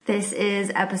This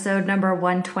is episode number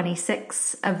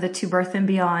 126 of the To Birth and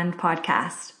Beyond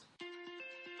podcast.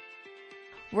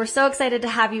 We're so excited to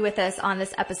have you with us on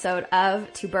this episode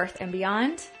of To Birth and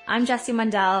Beyond. I'm Jessie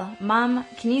Mundell, mom,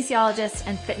 kinesiologist,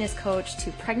 and fitness coach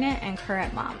to pregnant and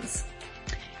current moms.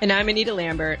 And I'm Anita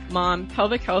Lambert, mom,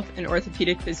 pelvic health, and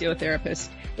orthopedic physiotherapist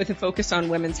with a focus on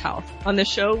women's health. On the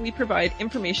show, we provide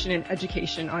information and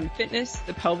education on fitness,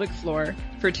 the pelvic floor,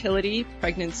 fertility,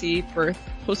 pregnancy, birth,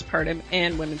 postpartum,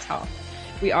 and women's health.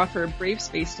 We offer a brave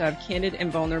space to have candid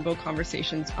and vulnerable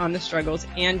conversations on the struggles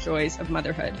and joys of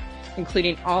motherhood,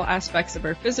 including all aspects of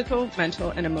our physical,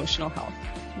 mental, and emotional health.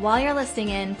 While you're listening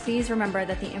in, please remember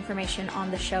that the information on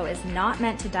the show is not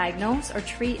meant to diagnose or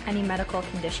treat any medical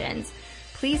conditions.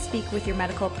 Please speak with your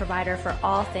medical provider for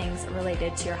all things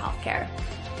related to your healthcare.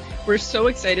 We're so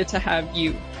excited to have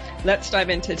you. Let's dive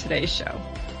into today's show.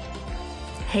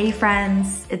 Hey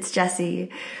friends, it's Jessie.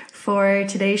 For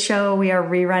today's show, we are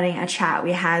rerunning a chat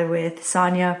we had with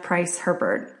Sonia Price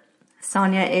Herbert.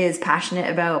 Sonia is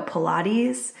passionate about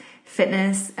Pilates,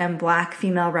 fitness, and Black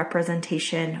female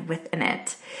representation within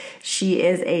it. She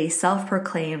is a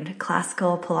self-proclaimed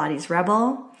classical Pilates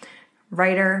rebel,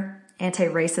 writer,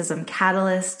 anti-racism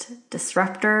catalyst,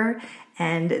 disruptor,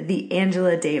 and the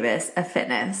Angela Davis of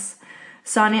fitness.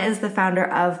 Sonia is the founder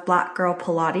of Black Girl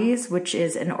Pilates, which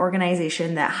is an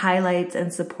organization that highlights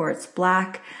and supports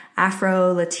Black,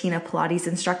 Afro, Latina Pilates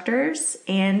instructors,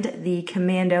 and the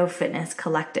Commando Fitness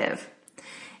Collective.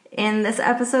 In this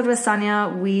episode with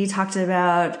Sonia, we talked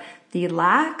about the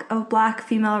lack of Black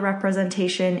female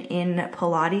representation in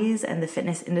Pilates and the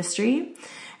fitness industry,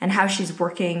 and how she's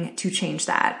working to change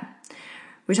that.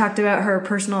 We talked about her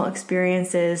personal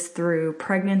experiences through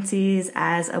pregnancies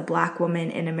as a Black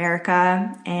woman in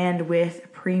America and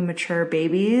with premature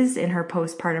babies in her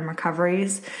postpartum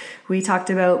recoveries. We talked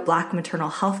about Black maternal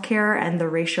health care and the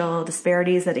racial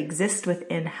disparities that exist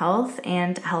within health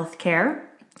and healthcare.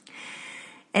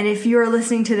 And if you are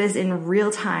listening to this in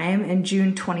real time in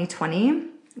June 2020,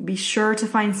 be sure to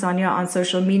find Sonia on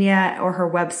social media or her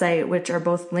website, which are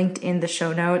both linked in the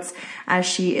show notes, as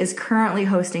she is currently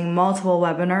hosting multiple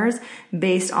webinars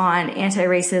based on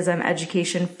anti-racism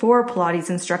education for Pilates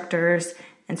instructors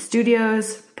and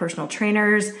studios, personal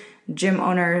trainers, gym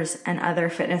owners, and other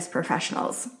fitness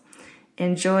professionals.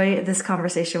 Enjoy this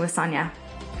conversation with Sonia.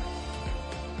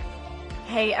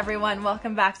 Hey everyone,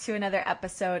 welcome back to another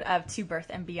episode of To Birth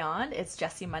and Beyond. It's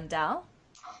Jessie Mundell.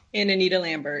 And Anita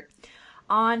Lambert.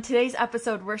 On today's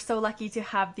episode, we're so lucky to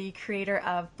have the creator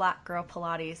of Black Girl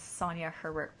Pilates, Sonia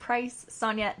Herbert Price.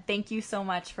 Sonia, thank you so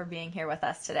much for being here with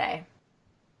us today.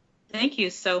 Thank you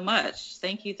so much.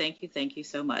 Thank you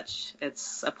so much.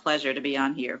 It's a pleasure to be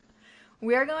on here.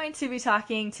 We are going to be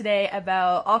talking today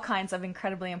about all kinds of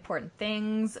incredibly important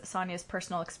things, Sonia's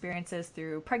personal experiences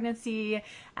through pregnancy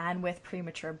and with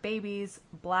premature babies,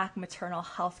 Black maternal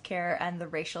health care, and the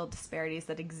racial disparities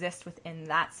that exist within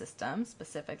that system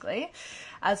specifically,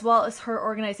 as well as her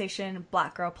organization,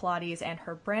 Black Girl Pilates, and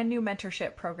her brand new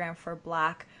mentorship program for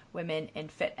Black women in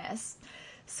fitness.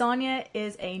 Sonia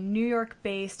is a New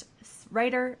York-based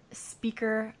writer,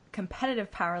 speaker, competitive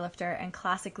powerlifter, and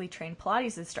classically trained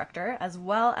Pilates instructor, as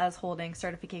well as holding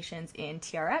certifications in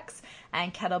TRX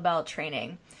and kettlebell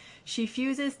training. She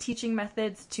fuses teaching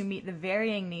methods to meet the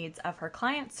varying needs of her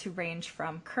clients, who range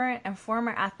from current and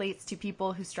former athletes to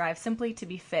people who strive simply to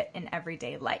be fit in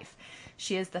everyday life.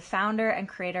 She is the founder and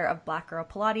creator of Black Girl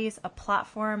Pilates, a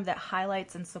platform that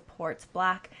highlights and supports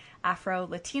Black, Afro,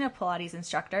 Latina Pilates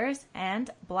instructors, and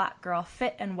Black Girl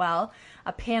Fit and Well,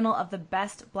 a panel of the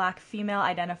best Black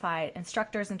female-identified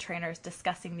instructors and trainers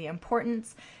discussing the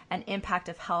importance and impact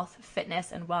of health,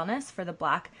 fitness, and wellness for the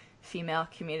Black female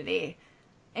community.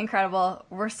 Incredible.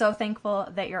 We're so thankful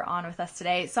that you're on with us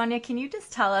today. Sonia, can you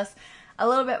just tell us a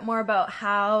little bit more about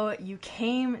how you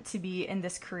came to be in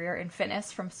this career in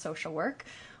fitness from social work,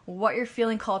 what you're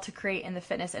feeling called to create in the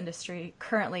fitness industry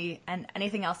currently, and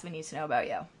anything else we need to know about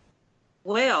you?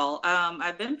 Well,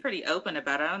 I've been pretty open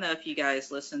about it. I don't know if you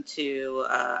guys listened to,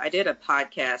 I did a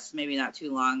podcast maybe not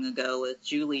too long ago with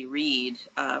Julie Reed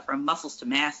from Muscles to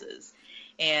Masses.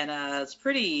 And it's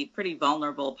pretty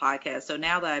vulnerable podcast. So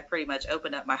now that I've pretty much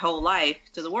opened up my whole life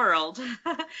to the world,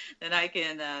 then I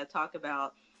can talk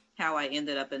about how I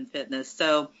ended up in fitness.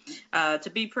 So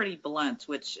to be pretty blunt,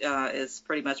 which is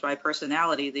pretty much my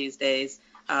personality these days,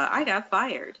 I got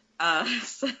fired.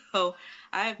 So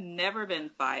I've never been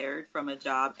fired from a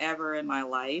job ever in my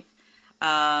life.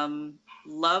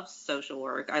 Loved social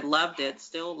work. I loved it,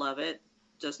 still love it,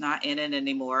 just not in it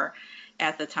anymore.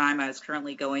 At the time, I was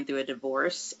currently going through a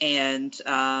divorce. And,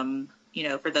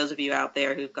 for those of you out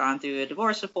there who've gone through a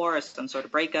divorce before, or some sort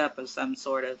of breakup or some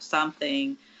sort of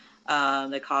something,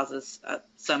 that causes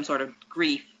some sort of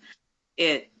grief,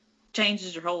 it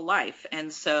changes your whole life.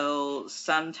 And so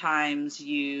sometimes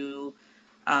you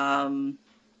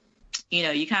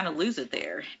you kind of lose it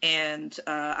there. And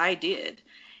I did.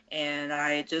 And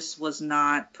I just was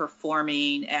not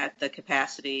performing at the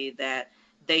capacity that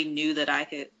they knew that I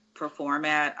could perform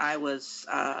at. I was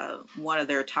one of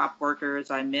their top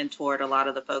workers. I mentored a lot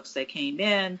of the folks that came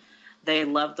in. They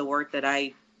loved the work that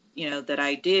I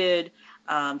did.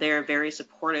 They were very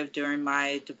supportive during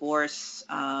my divorce,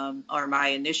 or my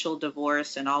initial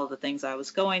divorce, and all of the things I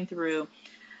was going through.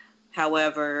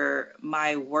 However,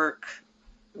 my work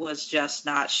was just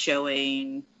not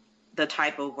showing the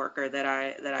type of worker that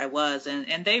I was,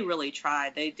 and they really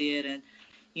tried. They did, and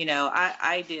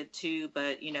I did too,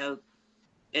 but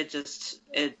it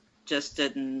just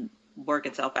didn't work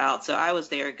itself out. So I was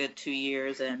there a good 2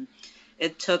 years, and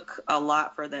it took a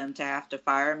lot for them to have to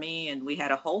fire me. And we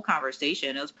had a whole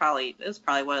conversation. It was probably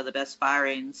one of the best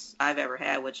firings I've ever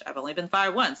had, which I've only been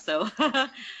fired once. So,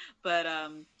 but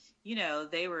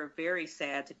they were very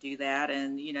sad to do that.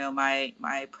 And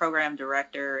my program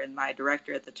director and my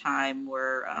director at the time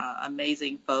were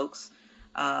amazing folks,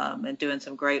 and doing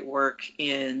some great work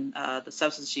in the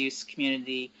substance use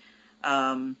community.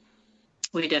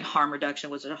 We did harm reduction,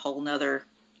 which is a whole nother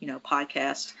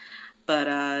podcast.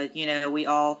 But, we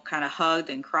all kind of hugged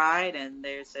and cried, and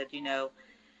they said,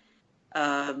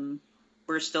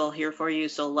 we're still here for you,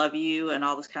 still love you, and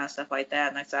all this kind of stuff like that.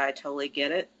 And I said, I totally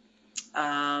get it.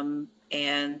 And,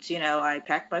 I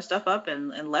packed my stuff up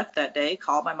and left that day,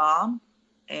 called my mom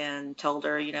and told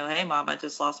her, hey, Mom, I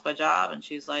just lost my job. And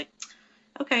she's like,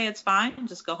 okay, it's fine.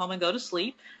 Just go home and go to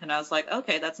sleep. And I was like,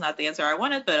 okay, that's not the answer I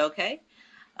wanted, but okay.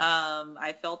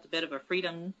 I felt a bit of a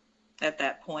freedom at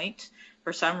that point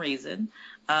for some reason.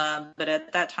 But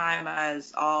at that time,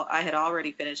 I had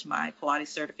already finished my Pilates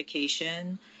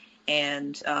certification,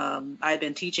 and I had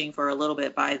been teaching for a little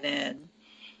bit by then.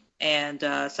 And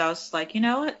so I was like, you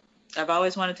know what? I've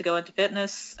always wanted to go into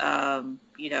fitness. I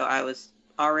was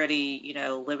already,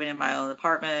 living in my own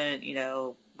apartment,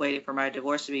 waiting for my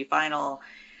divorce to be final.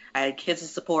 I had kids to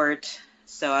support.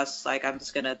 So I was like, I'm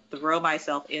just going to throw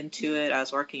myself into it. I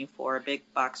was working for a big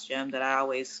box gym that I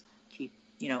always keep,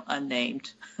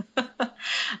 unnamed. But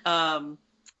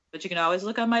you can always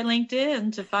look on my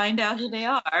LinkedIn to find out who they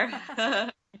are.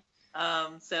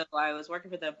 So I was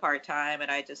working for them part-time,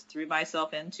 and I just threw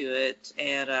myself into it.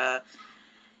 And,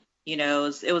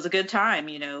 it was a good time,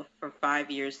 for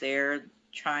 5 years there,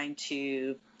 trying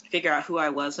to figure out who I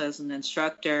was as an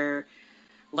instructor,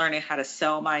 learning how to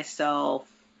sell myself,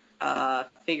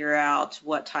 figure out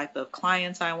what type of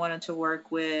clients I wanted to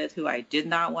work with, who I did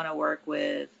not want to work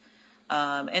with,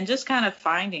 and just kind of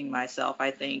finding myself,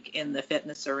 I think, in the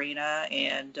fitness arena,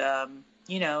 and,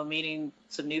 meeting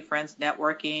some new friends,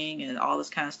 networking, and all this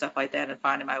kind of stuff like that, and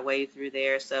finding my way through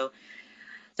there. So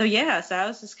I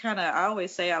was just I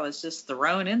always say I was just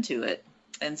thrown into it.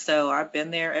 And so I've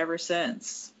been there ever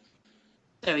since.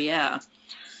 So, yeah.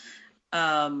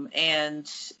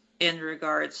 And in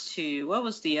regards to, what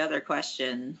was the other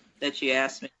question that you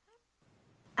asked me?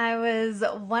 I was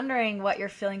wondering what you're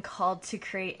feeling called to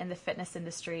create in the fitness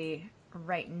industry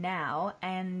right now.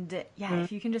 And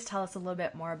if you can just tell us a little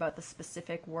bit more about the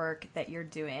specific work that you're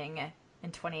doing in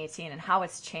 2018 and how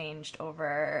it's changed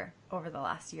over the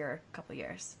last couple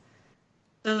years.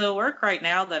 So the work right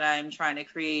now that I'm trying to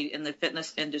create in the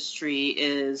fitness industry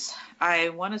is I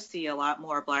want to see a lot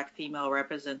more Black female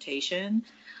representation.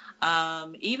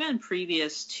 Even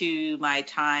previous to my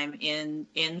time in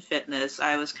fitness,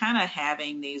 I was kind of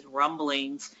having these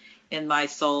rumblings in my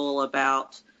soul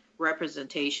about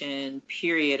representation,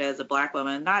 period, as a Black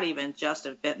woman, not even just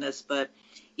in fitness, but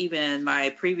even in my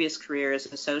previous career as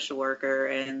a social worker,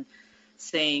 and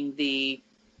seeing the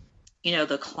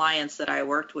clients that I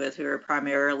worked with who are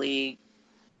primarily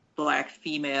Black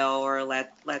female or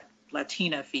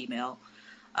Latina female,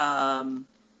 and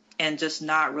just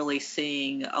not really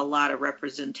seeing a lot of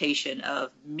representation of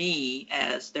me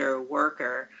as their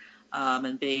worker,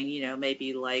 and being,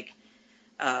 maybe like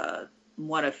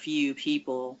one of few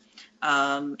people.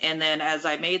 And then as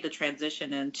I made the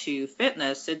transition into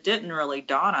fitness, it didn't really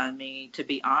dawn on me, to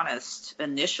be honest,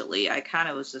 initially. I kind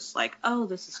of was just like, oh,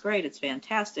 this is great. It's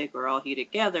fantastic. We're all here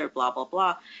together, blah, blah,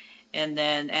 blah. And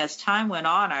then as time went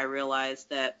on, I realized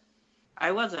that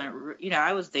I wasn't,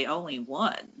 I was the only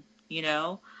one,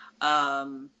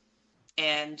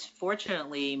 and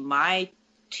fortunately, my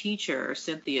teacher,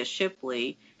 Cynthia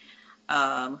Shipley,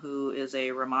 who is a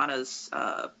Ramana's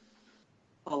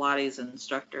Pilates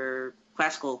instructor,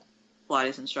 classical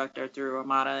Pilates instructor through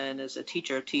Ramana, and is a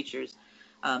teacher of teachers.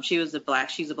 She's a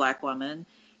Black woman,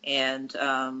 And,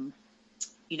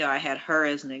 I had her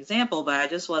as an example, but I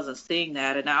just wasn't seeing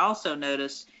that. And I also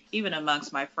noticed, even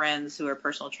amongst my friends who are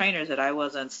personal trainers, that I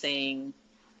wasn't seeing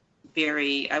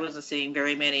very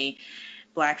many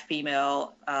Black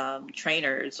female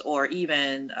trainers, or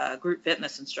even group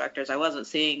fitness instructors. I wasn't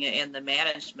seeing it in the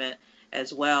management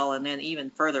as well, and then even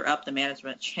further up the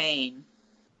management chain.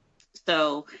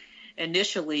 So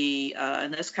initially,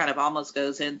 and this kind of almost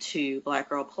goes into Black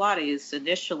Girl Pilates,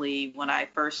 initially when I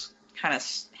first kind of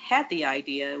had the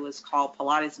idea, it was called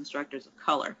Pilates Instructors of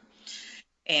Color.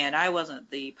 And I wasn't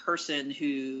the person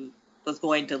who was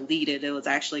going to lead it. It was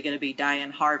actually going to be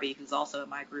Diane Harvey, who's also in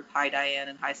my group. Hi, Diane,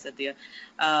 and hi, Cynthia.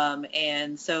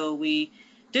 And so we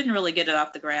didn't really get it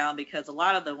off the ground because a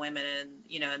lot of the women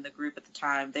in the group at the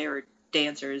time, they were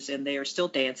dancers and they are still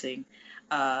dancing,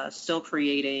 still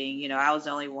creating. I was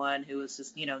the only one who was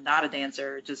just, not a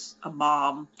dancer, just a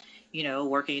mom,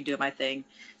 working and doing my thing.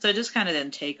 So it just kind of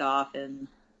didn't take off. And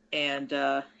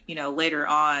later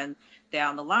on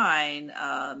down the line,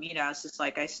 it's just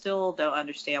like, I still don't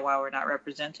understand why we're not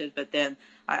represented. But then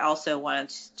I also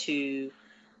wanted to,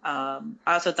 I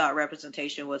also thought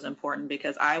representation was important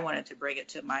because I wanted to bring it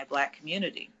to my Black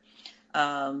community.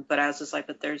 But I was just like,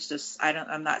 but there's just,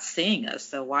 I'm not seeing us,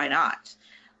 so why not?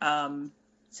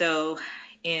 So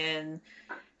in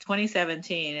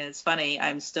 2017, and it's funny,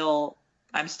 I'm still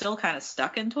kind of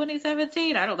stuck in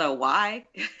 2017. I don't know why,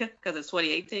 because it's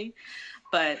 2018.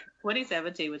 But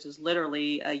 2017, which is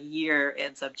literally a year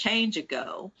and some change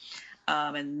ago,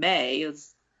 in May,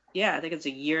 I think it's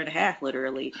a year and a half,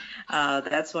 literally.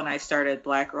 That's when I started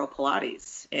Black Girl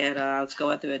Pilates. And I was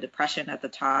going through a depression at the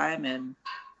time and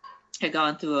had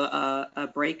gone through a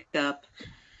breakup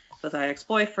with my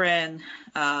ex-boyfriend,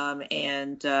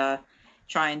 and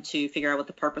trying to figure out what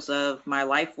the purpose of my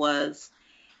life was.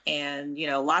 And,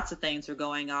 lots of things were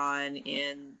going on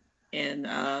in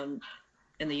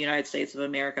the United States of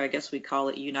America. I guess we call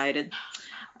it United.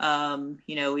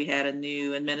 We had a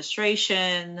new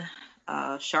administration.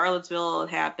 Charlottesville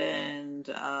had happened.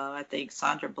 I think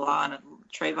Sandra Bland,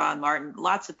 Trayvon Martin,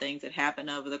 lots of things that happened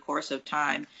over the course of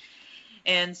time.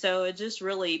 And so it just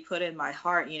really put in my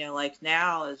heart,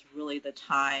 now is really the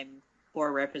time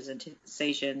for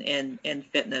representation in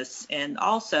fitness. And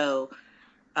also,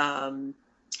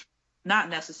 not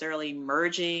necessarily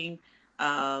merging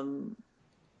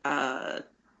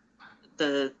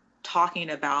the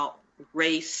talking about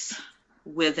race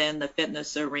within the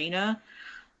fitness arena,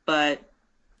 but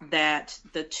that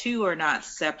the two are not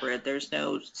separate. There's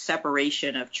no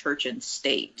separation of church and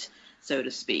state, so to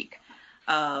speak.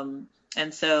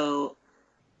 And so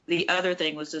the other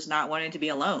thing was just not wanting to be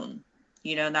alone,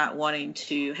 not wanting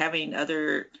to, having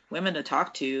other women to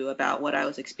talk to about what I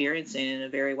was experiencing in a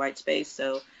very white space.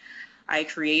 So I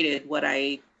created what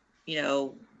I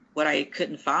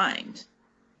couldn't find.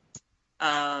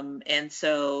 And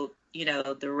so,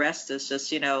 the rest is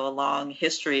just, a long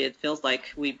history. It feels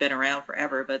like we've been around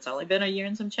forever, but it's only been a year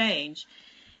and some change.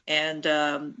 And,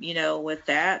 with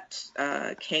that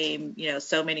came,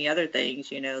 so many other things,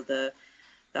 the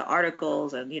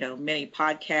articles and, many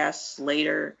podcasts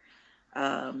later.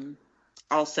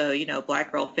 Also,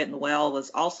 Black Girl Fit and Well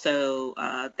was also,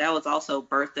 that was also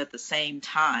birthed at the same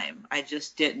time. I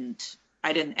didn't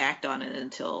act on it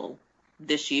until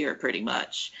this year, pretty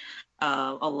much,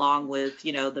 along with,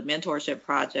 the mentorship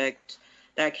project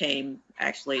that came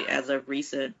actually as of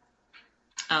recent.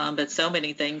 But so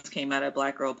many things came out of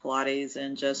Black Girl Pilates,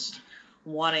 and just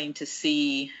wanting to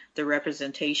see the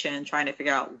representation, trying to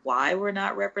figure out why we're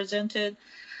not represented,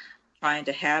 trying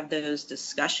to have those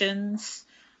discussions,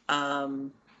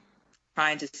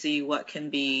 trying to see what can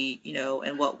be,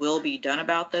 and what will be done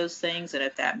about those things. And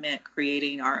if that meant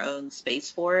creating our own space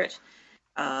for it,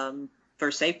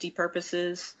 for safety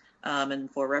purposes, and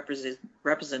for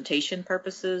representation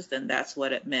purposes, then that's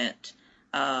what it meant.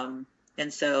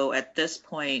 And so at this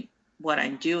point, what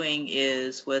I'm doing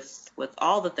is with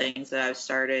all the things that I've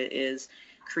started is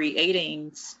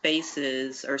creating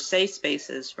spaces or safe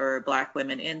spaces for Black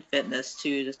women in fitness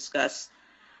to discuss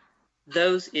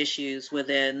those issues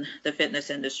within the fitness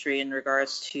industry in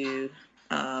regards to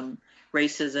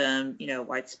racism,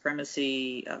 white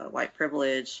supremacy, white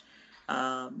privilege,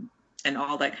 and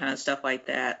all that kind of stuff like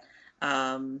that.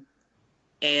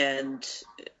 And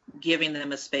giving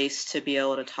them a space to be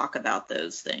able to talk about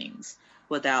those things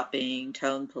without being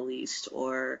tone policed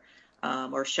or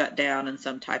shut down in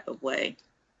some type of way.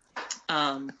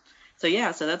 So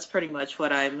that's pretty much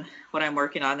what I'm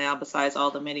working on now, besides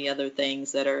all the many other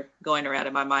things that are going around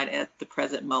in my mind at the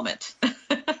present moment.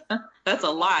 That's a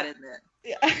lot, isn't it?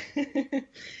 Yeah.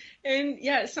 And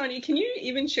yeah, Sonia, can you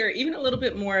even share even a little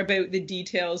bit more about the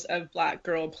details of Black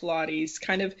Girl Pilates,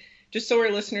 kind of just so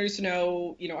our listeners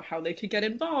know, how they could get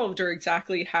involved or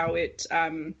exactly how it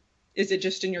is it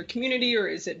just in your community or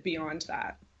is it beyond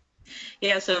that?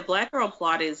 Yeah, so Black Girl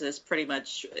Pilates is pretty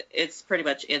much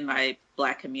in my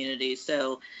Black community.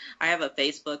 So I have a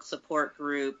Facebook support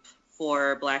group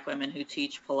for Black women who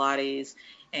teach Pilates,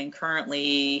 and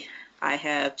currently I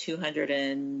have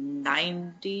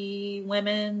 290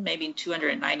 women, maybe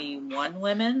 291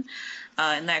 women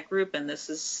in that group, and this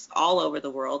is all over the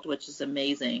world, which is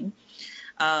amazing.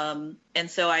 And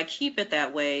so I keep it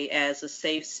that way as a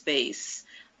safe space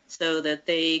so that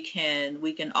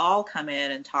we can all come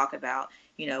in and talk about,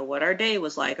 what our day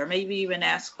was like, or maybe even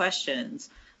ask questions,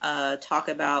 talk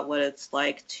about what it's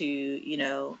like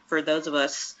to, for those of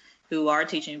us who are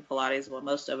teaching Pilates, well,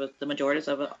 most of us, the majority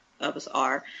of us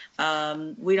are,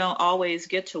 we don't always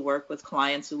get to work with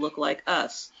clients who look like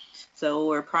us. So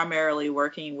we're primarily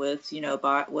working with,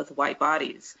 with white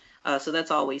bodies. So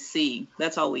that's all we see.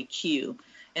 That's all we cue.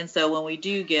 And so when we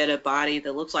do get a body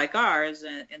that looks like ours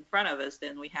in front of us,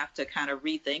 then we have to kind of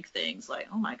rethink things like,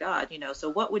 oh my God, so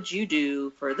what would you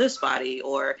do for this body?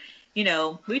 Or,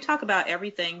 we talk about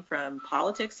everything from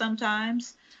politics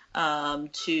sometimes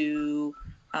to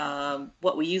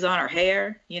what we use on our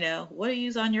hair, what do you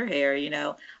use on your hair,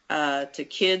 to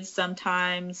kids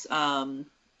sometimes, or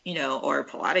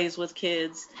Pilates with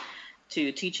kids,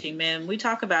 to teaching men. We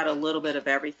talk about a little bit of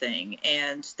everything,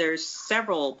 and there's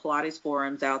several Pilates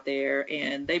forums out there,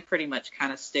 and they pretty much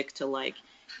kind of stick to like,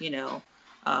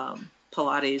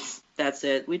 Pilates, that's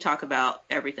it. We talk about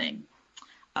everything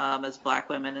as Black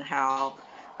women and how,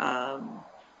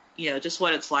 just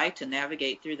what it's like to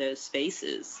navigate through those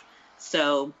spaces.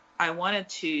 So I wanted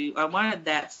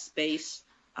that space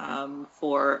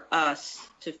for us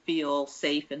to feel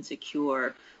safe and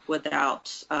secure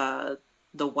without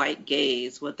the white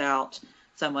gaze, without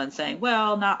someone saying,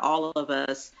 well, not all of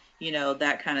us,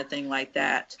 that kind of thing like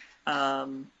that.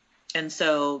 And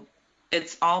so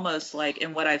it's almost like,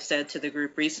 and what I've said to the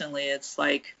group recently, it's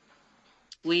like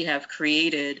we have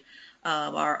created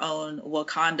our own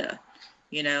Wakanda,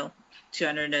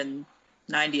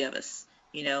 290 of us,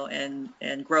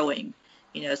 and growing.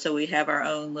 So we have our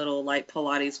own little like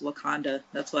Pilates Wakanda.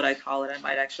 That's what I call it. I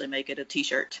might actually make it a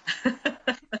t-shirt.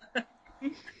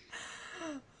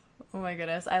 Oh my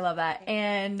goodness, I love that.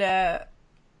 And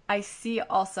I see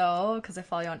also, because I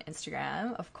follow you on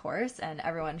Instagram, of course, and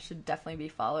everyone should definitely be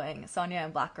following Sonia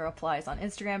and Black Girl Pilates on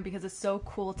Instagram because it's so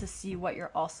cool to see what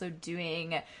you're also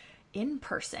doing in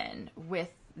person with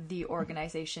the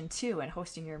organization too, and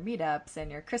hosting your meetups and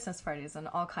your Christmas parties and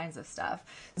all kinds of stuff.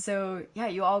 So yeah,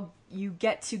 you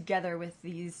get together with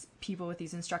these people, with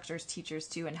these instructors, teachers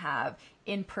too, and have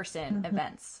in-person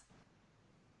events.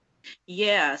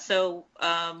 Yeah, so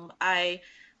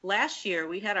last year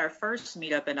we had our first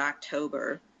meetup in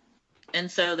October, and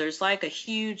so there's like a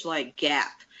huge like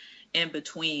gap in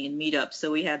between meetups.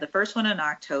 So we had the first one in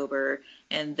October,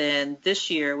 and then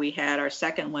this year we had our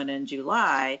second one in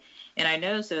July. And I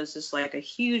noticed there was just like a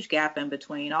huge gap in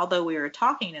between, although we were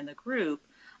talking in the group,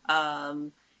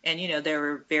 and there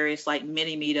were various like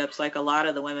mini meetups, like a lot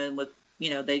of the women would,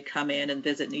 they'd come in and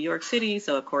visit New York City.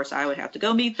 So of course I would have to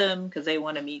go meet them because they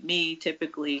want to meet me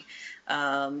typically.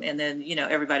 And then,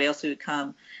 everybody else who would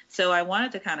come. So I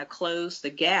wanted to kind of close the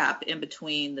gap in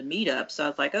between the meetups. So I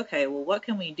was like, okay, well, what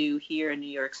can we do here in New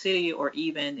York City or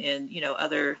even in,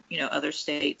 other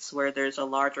states where there's a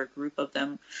larger group of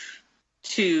them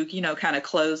to, kind of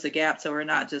close the gap. So we're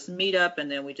not just meet up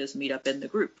and then we just meet up in the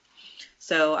group.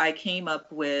 So I came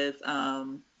up with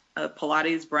a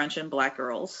Pilates brunch and Black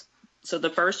girls. So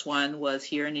the first one was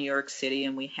here in New York City,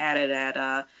 and we had it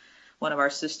at one of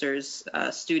our sisters'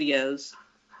 studios.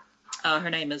 Her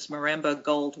name is Marimba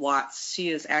Gold Watts. She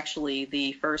is actually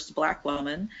the first Black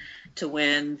woman to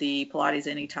win the Pilates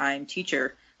Anytime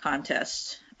Teacher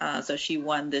contest. So she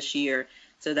won this year.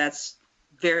 So that's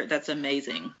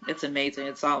amazing. It's amazing.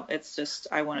 It's just,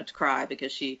 I wanted to cry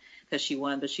because she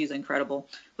won, but she's incredible.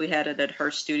 We had it at her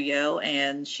studio,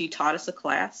 and she taught us a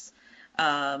class.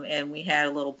 And we had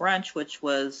a little brunch, which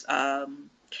was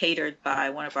catered by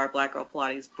one of our Black Girl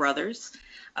Pilates brothers.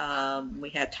 We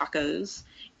had tacos,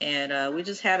 and we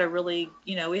just had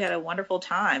we had a wonderful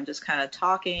time just kind of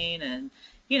talking and,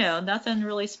 nothing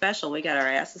really special. We got our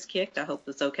asses kicked. I hope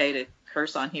it's okay to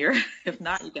curse on here. If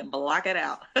not, you can block it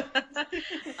out.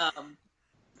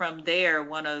 From there,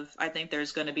 I think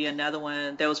there's going to be another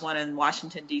one. There was one in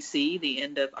Washington, D.C., the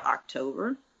end of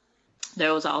October.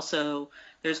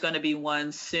 There's going to be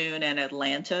one soon in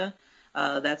Atlanta.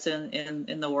 That's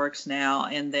in the works now.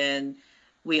 And then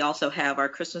we also have our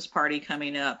Christmas party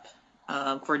coming up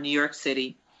for New York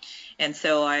City. And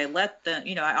so I let them,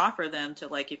 I offer them to,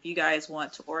 like, if you guys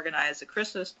want to organize a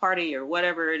Christmas party or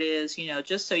whatever it is,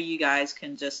 just so you guys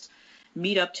can just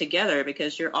meet up together,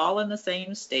 because you're all in the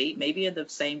same state, maybe in the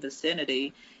same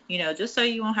vicinity, just so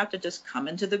you won't have to just come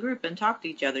into the group and talk to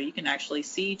each other. You can actually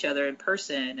see each other in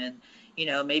person and,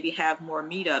 maybe have more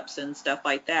meetups and stuff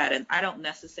like that. And I don't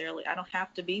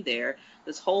have to be there.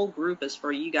 This whole group is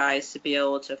for you guys to be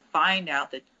able to find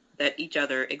out that each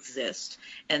other exists.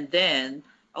 And then,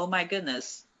 oh my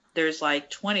goodness, there's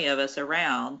like 20 of us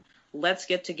around. Let's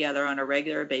get together on a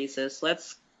regular basis.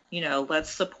 Let's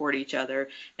support each other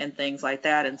and things like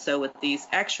that. And so with these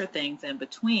extra things in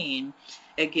between,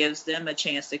 it gives them a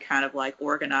chance to kind of like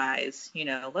organize,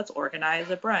 let's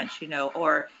organize a brunch,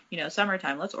 or,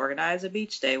 summertime, let's organize a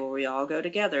beach day where we all go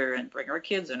together and bring our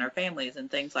kids and our families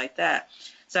and things like that.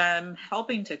 So I'm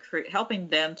helping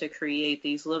them to create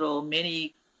these little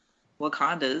mini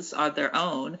Wakandas of their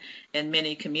own in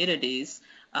many communities,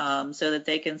 so that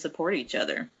they can support each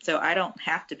other. So I don't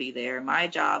have to be there. My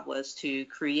job was to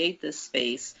create this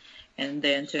space and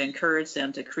then to encourage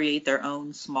them to create their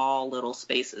own small little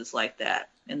spaces like that.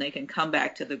 And they can come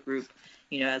back to the group,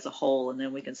 as a whole, and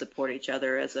then we can support each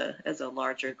other as a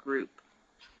larger group.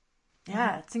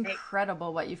 Yeah, it's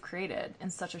incredible what you've created in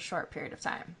such a short period of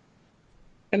time.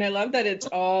 And I love that it's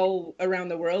all around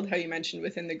the world, how you mentioned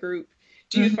within the group.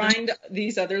 Do you find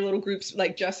these other little groups,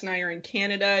 like Jess and I are in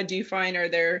Canada, are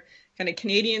there kind of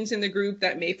Canadians in the group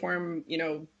that may form,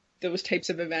 those types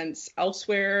of events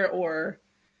elsewhere, or?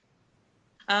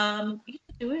 Do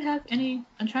we have any?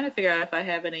 I'm trying to figure out if I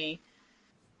have any.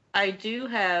 I do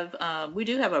have, we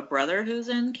do have a brother who's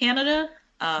in Canada,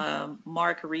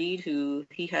 Mark Reed, who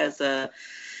he has a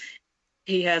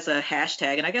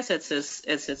hashtag, and I guess it's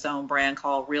its own brand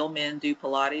called Real Men Do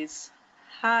Pilates.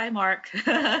 Hi, Mark.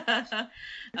 I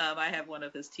have one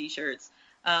of his T-shirts.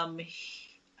 I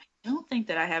don't think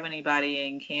that I have anybody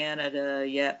in Canada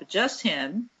yet, but just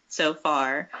him so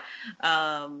far. We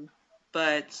have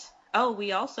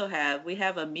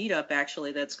a meetup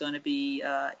actually that's going to be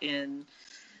in,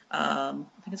 I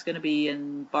think it's going to be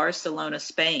in Barcelona,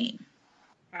 Spain.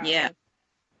 Wow. Yeah.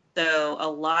 So a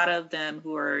lot of them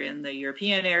who are in the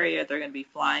European area, they're going to be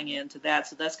flying into that.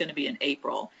 So that's going to be in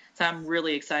April. So I'm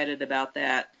really excited about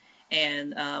that.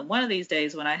 And one of these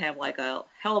days when I have like a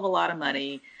hell of a lot of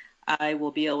money, I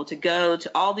will be able to go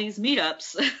to all these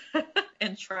meetups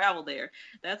and travel there.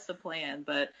 That's the plan.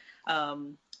 But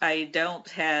I don't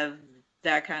have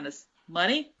that kind of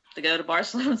money to go to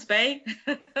Barcelona, Spain,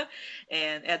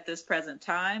 and at this present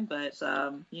time, but,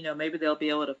 maybe they'll be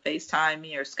able to FaceTime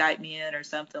me or Skype me in or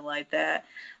something like that,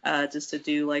 just to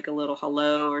do like a little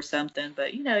hello or something.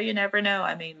 But, you never know.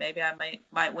 I mean, maybe I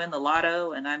might win the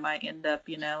lotto and I might end up,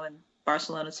 in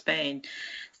Barcelona, Spain.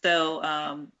 So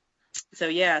I'm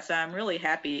really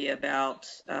happy about,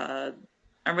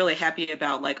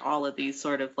 like all of these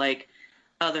sort of like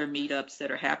other meetups that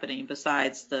are happening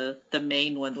besides the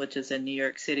main one, which is in New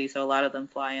York City. So a lot of them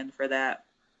fly in for that.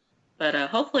 But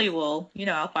hopefully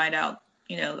I'll find out,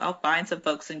 I'll find some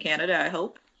folks in Canada, I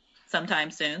hope,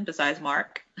 sometime soon besides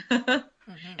Mark. And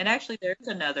actually there's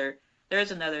another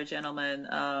gentleman,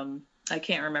 I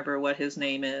can't remember what his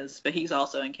name is, but he's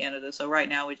also in Canada. So right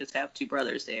now we just have two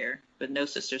brothers there, but no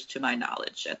sisters to my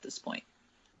knowledge at this point.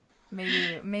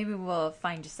 Maybe we'll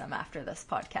find you some after this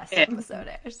podcast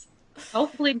episode airs.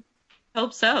 Hopefully,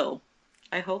 hope so.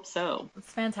 I hope so.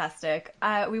 It's fantastic.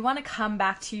 We want to come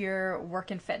back to your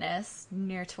work in fitness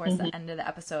near towards the end of the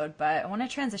episode, but I want to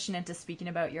transition into speaking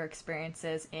about your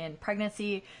experiences in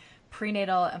pregnancy,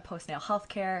 prenatal, and postnatal health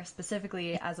care,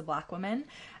 specifically as a Black woman,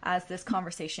 as this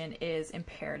conversation is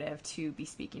imperative to be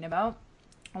speaking about.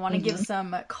 I want to give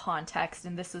some context,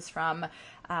 and this is from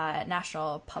a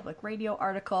National Public Radio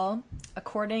article.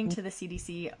 According to the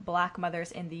CDC, Black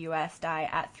mothers in the U.S. die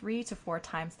at 3 to 4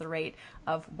 times the rate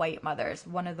of white mothers,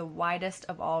 one of the widest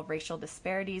of all racial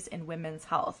disparities in women's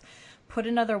health. Put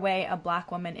another way, a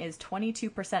Black woman is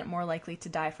 22% more likely to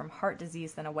die from heart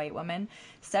disease than a white woman,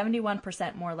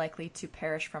 71% more likely to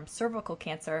perish from cervical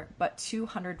cancer, but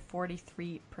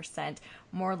 243%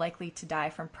 more likely to die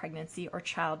from pregnancy or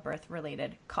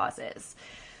childbirth-related causes.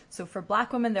 So for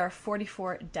Black women, there are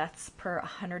 44 deaths per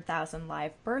 100,000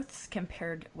 live births.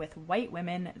 Compared with white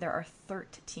women, there are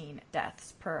 13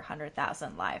 deaths per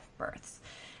 100,000 live births.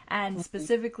 And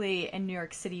specifically in New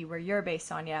York City, where you're based,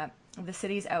 Sonia, the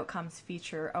city's outcomes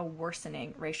feature a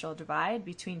worsening racial divide.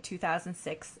 Between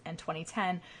 2006 and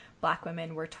 2010, Black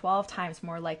women were 12 times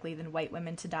more likely than white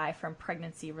women to die from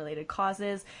pregnancy-related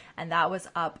causes, and that was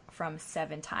up from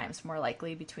 7 times more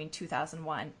likely between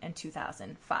 2001 and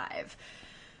 2005.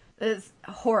 It's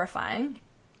horrifying.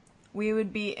 We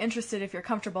would be interested if you're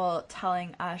comfortable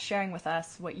sharing with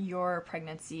us what your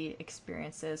pregnancy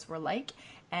experiences were like.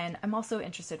 And I'm also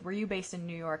interested, were you based in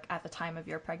New York at the time of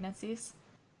your pregnancies?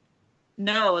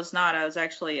 No, it was not. I was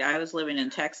living in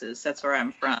Texas. That's where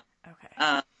I'm from.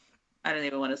 Okay. I don't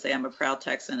even want to say I'm a proud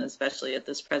Texan, especially at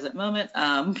this present moment.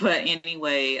 But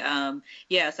anyway,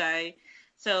 yes,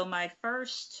 so my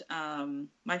first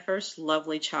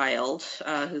lovely child,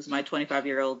 who's my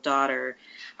 25-year-old daughter,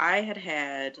 I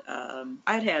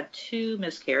had two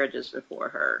miscarriages before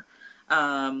her,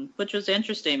 which was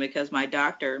interesting because my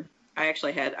doctor, I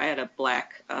had a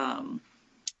black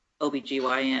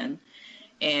OBGYN.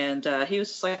 And he was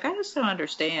just like, I just don't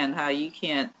understand how you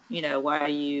can't, why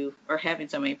you are having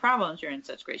so many problems. You're in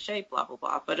such great shape, blah, blah,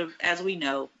 blah. But as we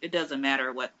know, it doesn't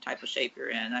matter what type of shape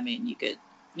you're in. I mean,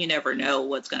 you never know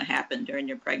what's going to happen during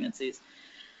your pregnancies.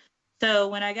 So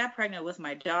when I got pregnant with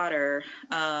my daughter,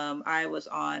 I was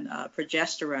on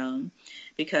progesterone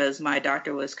because my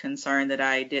doctor was concerned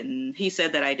that he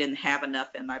said that I didn't have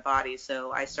enough in my body.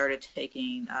 So I started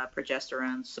taking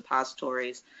progesterone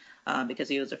suppositories. Because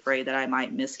he was afraid that I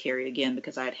might miscarry again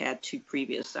because I had two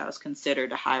previous. I was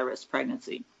considered a high-risk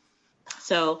pregnancy.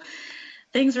 So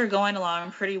things were going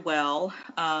along pretty well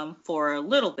for a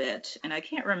little bit, and I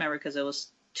can't remember because it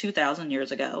was 2,000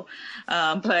 years ago,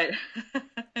 but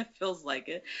it feels like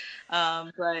it.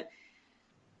 But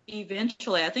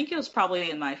eventually, I think it was probably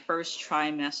in my first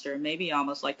trimester, maybe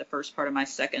almost like the first part of my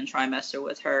second trimester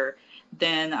with her,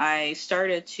 then I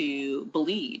started to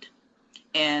bleed.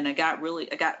 And I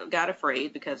got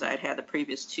afraid because I'd had the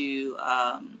previous two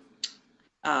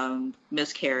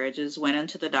miscarriages, went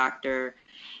into the doctor,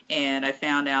 and I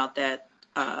found out that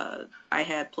I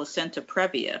had placenta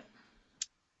previa.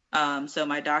 So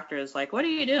my doctor is like, what are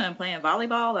you doing, playing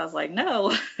volleyball? I was like,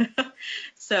 no.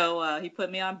 So he put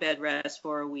me on bed rest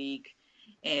for a week.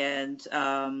 And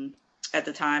at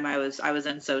the time I was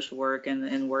in social work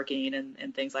and working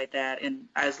and things like that. And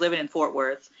I was living in Fort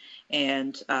Worth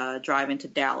and driving to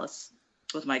Dallas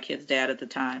with my kid's dad at the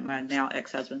time, my now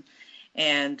ex-husband.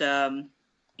 And,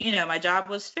 my job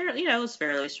was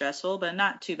fairly stressful, but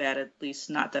not too bad, at least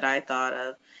not that I thought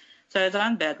of. So I was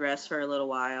on bed rest for a little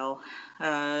while,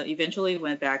 eventually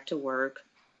went back to work.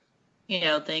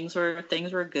 Things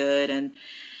were good. And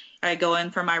I go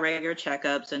in for my regular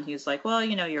checkups and he's like, well,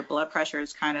 your blood pressure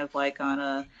is kind of like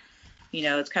on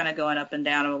it's kind of going up and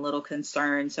down. I'm a little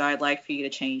concerned. So I'd like for you to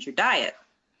change your diet.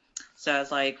 So I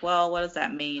was like, well, what does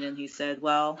that mean? And he said,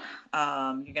 well,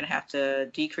 you're going to have to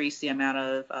decrease the amount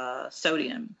of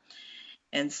sodium.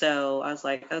 And so I was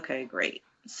like, okay, great.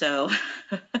 So,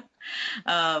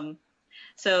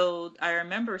 so I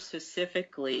remember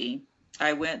specifically,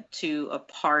 I went to a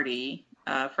party,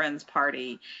 a friend's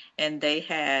party, and they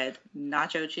had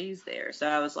nacho cheese there. So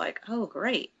I was like, oh,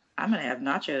 great. I'm going to have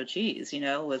nacho cheese,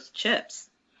 with chips.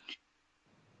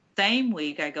 Same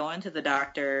week, I go into the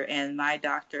doctor, and my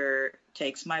doctor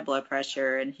takes my blood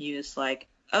pressure, and he was like,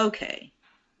 okay,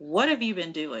 what have you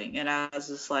been doing? And I was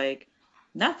just like,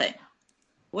 nothing.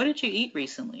 What did you eat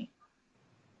recently?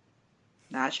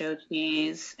 Nacho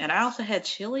cheese. And I also had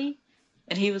chili.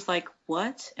 And he was like,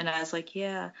 what? And I was like,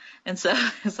 yeah. And so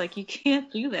it's like, you can't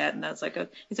do that. And I was like,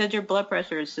 okay. He said, your blood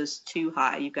pressure is just too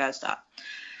high. You've got to stop.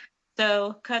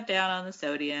 So cut down on the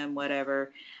sodium,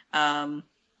 whatever. So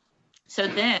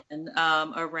then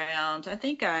around,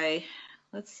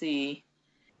 let's see,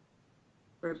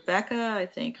 Rebecca, I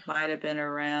think might have been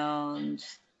around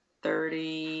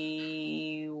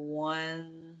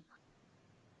 31,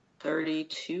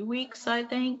 32 weeks, I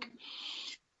think.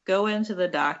 Go into the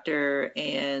doctor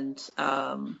and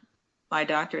my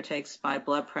doctor takes my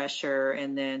blood pressure.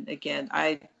 And then again,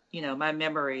 my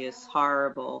memory is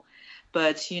horrible.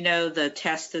 But, the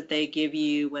test that they give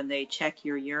you when they check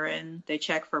your urine, they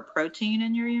check for protein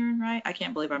in your urine, right? I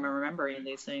can't believe I'm remembering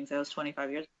these things. That was 25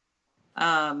 years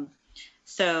ago.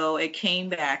 So it came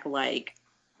back like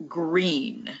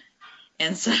green.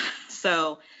 And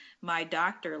so my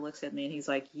doctor looks at me and he's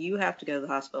like, you have to go to the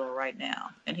hospital right now.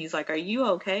 And he's like, are you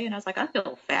okay? And I was like, I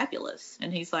feel fabulous.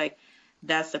 And he's like,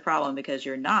 that's the problem because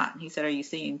you're not. He said, are you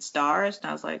seeing stars? And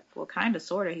I was like, well, kind of,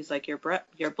 sort of. He's like, your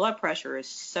blood pressure is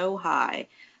so high.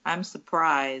 I'm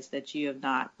surprised that you have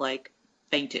not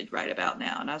fainted right about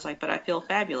now. And I was like, but I feel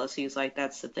fabulous. He's like,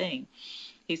 that's the thing.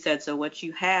 He said, so what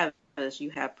you have is you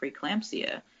have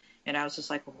preeclampsia. And I was just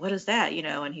like, well, what is that?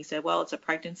 And he said, well, it's a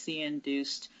pregnancy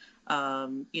induced,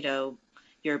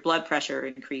 your blood pressure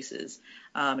increases,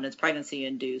 and it's pregnancy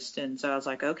induced. And so I was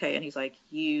like, okay. And he's like,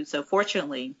 so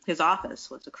fortunately his office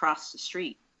was across the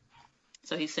street.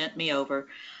 So he sent me over.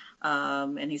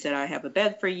 And he said, I have a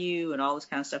bed for you and all this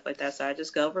kind of stuff like that. So I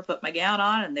just go over, put my gown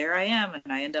on, and there I am.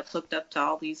 And I end up hooked up to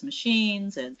all these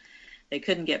machines, and they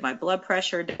couldn't get my blood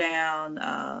pressure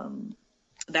down.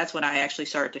 That's when I actually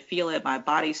started to feel it. My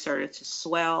body started to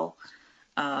swell.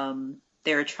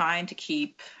 They were trying to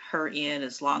keep her in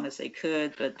as long as they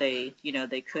could, but they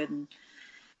couldn't.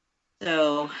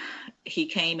 So he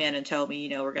came in and told me,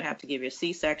 we're going to have to give you a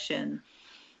C-section.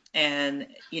 And,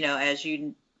 as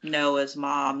you know, as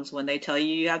moms, when they tell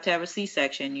you you have to have a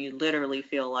C-section, you literally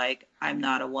feel like, I'm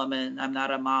not a woman, I'm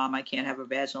not a mom, I can't have a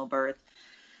vaginal birth.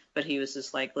 But he was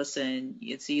just like, listen,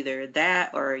 it's either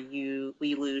that or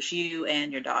we lose you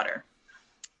and your daughter.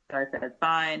 So I said,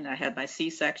 fine. I had my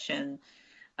C-section.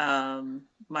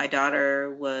 My daughter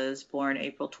was born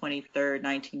April 23rd,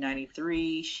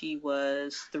 1993. She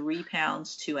was 3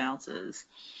 pounds, 2 ounces.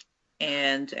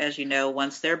 And as you know,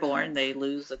 once they're born, they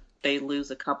lose a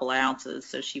couple ounces.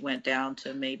 So she went down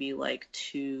to maybe like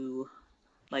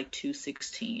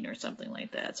 216 or something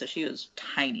like that. So she was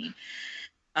tiny.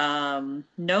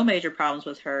 No major problems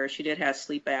with her. She did have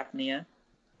sleep apnea.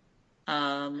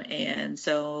 And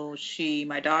so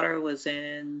my daughter was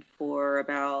in for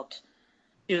about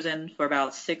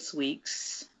 6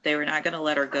 weeks. They were not going to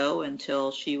let her go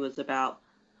until she was at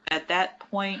that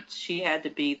point, she had to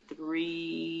be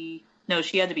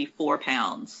 4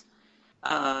 pounds,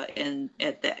 in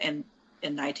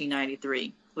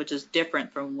 1993, which is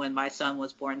different from when my son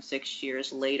was born 6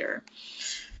 years later.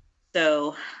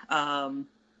 So,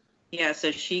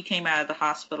 so she came out of the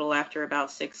hospital after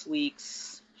about 6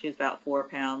 weeks. She was about 4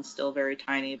 pounds, still very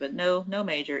tiny, but no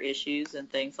major issues and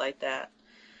things like that.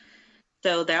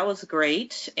 So that was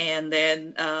great. And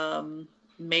then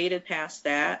made it past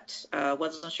that.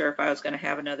 Wasn't sure if I was going to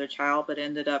have another child, but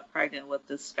ended up pregnant with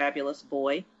this fabulous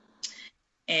boy.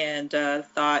 And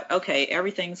thought, okay,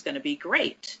 everything's going to be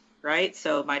great, right?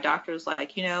 So my doctor was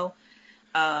like, we're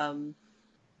going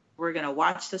to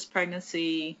watch this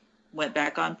pregnancy. Went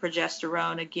back on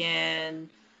progesterone again.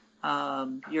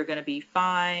 You're going to be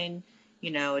fine.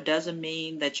 It doesn't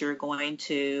mean that you're going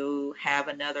to have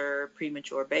another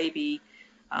premature baby.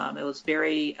 It was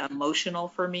very emotional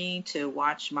for me to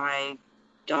watch my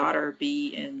daughter be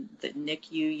in the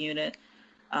NICU unit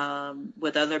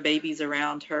with other babies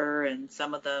around her, and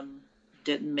some of them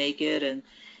didn't make it. And,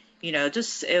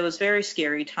 it was a very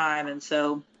scary time. And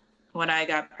so when I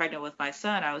got pregnant with my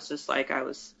son, I was just like,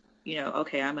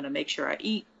 okay, I'm going to make sure I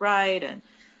eat right and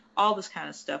all this kind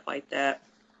of stuff like that.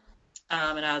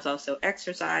 And I was also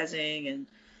exercising and,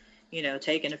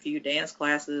 taking a few dance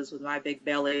classes with my big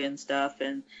belly and stuff.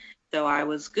 And so I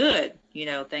was good.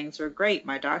 Things were great.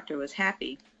 My doctor was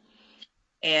happy.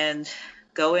 And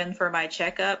go in for my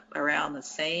checkup around the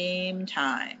same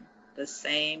time.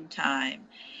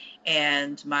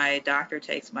 And my doctor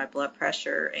takes my blood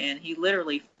pressure, and he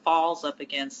literally falls up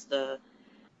against the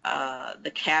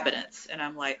cabinets. And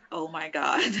I'm like, oh my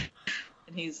God.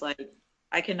 And he's like,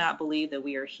 I cannot believe that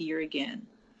we are here again.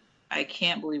 I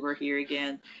can't believe we're here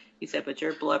again. He said, but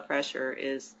your blood pressure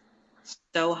is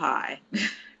so high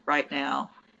right now.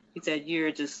 He said,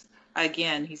 he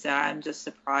said, I'm just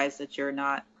surprised that you're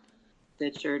not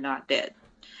dead.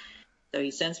 So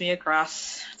he sends me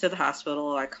across to the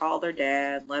hospital. I called their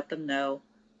dad, let him know.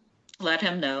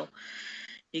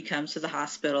 He comes to the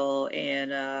hospital,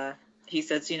 and he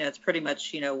says, it's pretty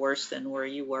much, worse than where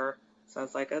you were. So I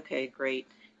was like, okay, great.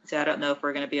 He said, I don't know if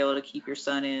we're going to be able to keep your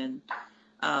son in.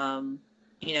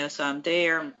 So I'm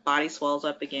there, body swells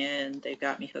up again. They've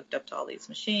got me hooked up to all these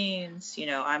machines.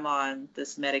 I'm on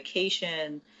this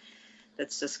medication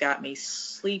that's just got me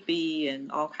sleepy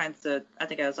and all kinds of, I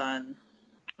think I was on,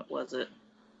 what was it?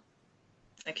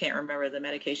 I can't remember the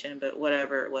medication, but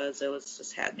whatever it was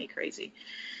just had me crazy.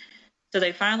 So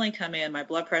they finally come in. My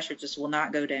blood pressure just will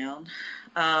not go down.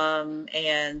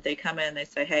 And they come in, they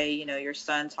say, hey, your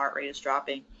son's heart rate is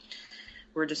dropping.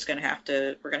 We're going to have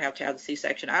to have the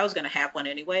C-section. I was going to have one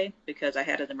anyway because I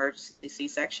had an emergency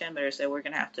C-section, but I said, we're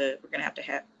going to have to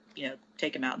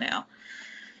take him out now.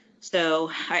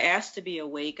 So I asked to be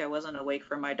awake. I wasn't awake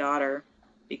for my daughter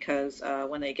because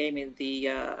when they gave me the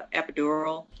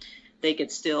epidural, I could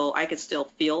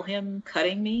still feel him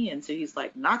cutting me. And so he's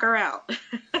like, knock her out.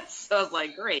 So I was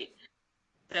like, great.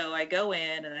 So I go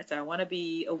in and I said, I want to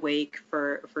be awake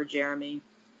for Jeremy.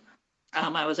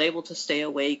 I was able to stay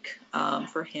awake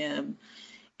for him.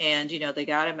 And, they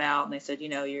got him out and they said,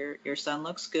 your son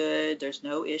looks good. There's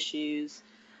no issues.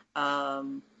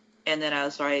 And then I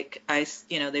was like,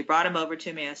 they brought him over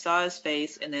to me. I saw his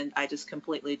face and then I just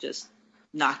completely just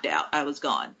knocked out. I was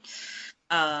gone.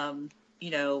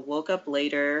 Woke up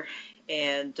later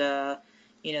and,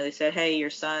 They said, hey, your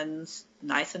son's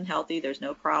nice and healthy. There's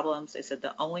no problems. They said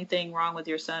the only thing wrong with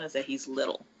your son is that he's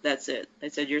little. That's it. They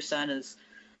said your son is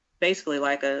basically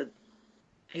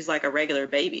he's like a regular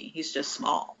baby. He's just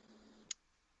small.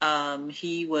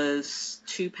 He was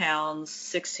 2 pounds,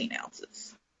 16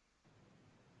 ounces.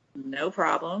 No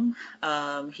problem.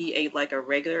 He ate like a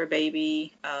regular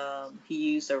baby. He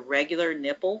used a regular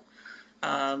nipple.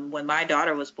 When my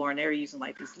daughter was born, they were using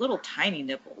like these little tiny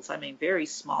nipples. I mean, very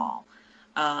small.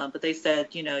 But they said,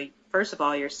 first of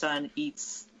all, your son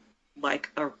eats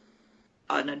like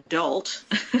an adult.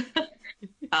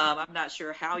 I'm not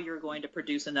sure how you're going to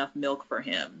produce enough milk for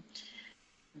him.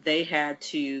 They had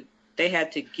to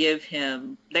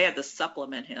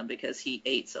supplement him because he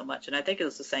ate so much. And I think it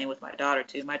was the same with my daughter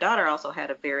too. My daughter also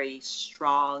had a very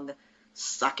strong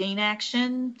sucking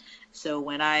action. So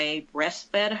when I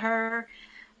breastfed her,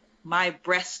 my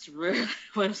breast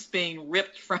was being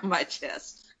ripped from my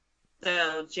chest.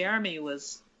 So Jeremy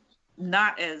was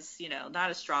not as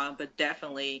strong, but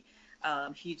definitely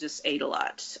he just ate a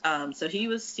lot. So he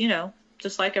was,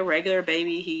 just like a regular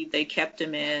baby. They kept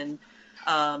him in.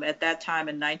 At that time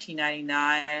in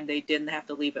 1999, they didn't have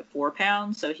to leave at 4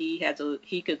 pounds, so he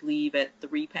could leave at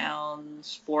 3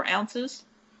 pounds 4 ounces.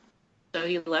 So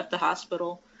he left the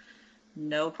hospital,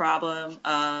 no problem.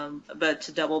 But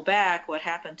to double back, what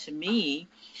happened to me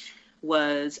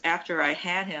was after I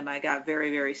had him, I got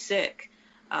very, very sick.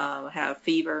 I had a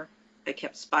fever. It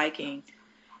kept spiking,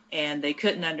 and they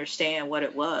couldn't understand what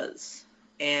it was.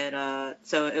 And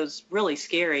so it was really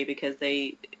scary because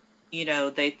they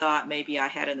thought maybe I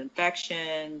had an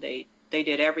infection. They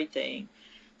did everything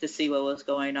to see what was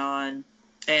going on.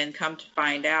 And come to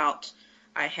find out,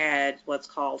 I had what's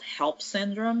called HELLP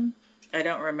syndrome. I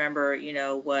don't remember,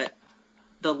 what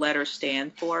the letters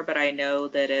stand for, but I know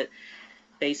that it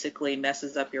basically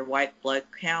messes up your white blood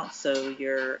count, so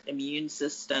your immune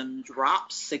system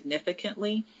drops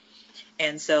significantly.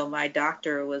 And so my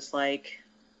doctor was like,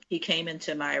 he came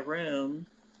into my room,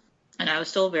 and I was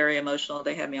still very emotional.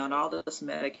 They had me on all this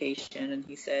medication, and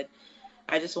he said,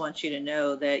 I just want you to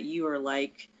know that you're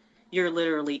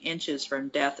literally inches from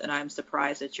death, and I'm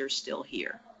surprised that you're still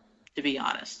here, to be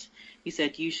honest. He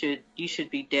said, you should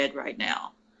be dead right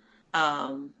now,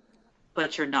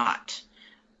 but you're not.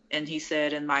 And he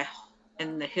said, in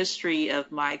the history of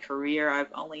my career,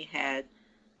 I've only had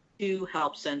 2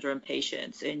 HELLP syndrome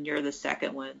patients, and you're the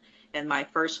second one. And my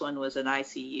first one was in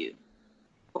ICU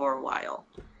for a while.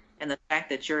 And the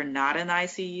fact that you're not in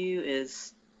ICU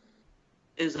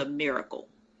is a miracle,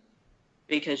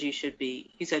 because you should be.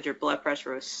 He said your blood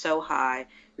pressure was so high,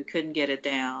 we couldn't get it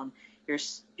down.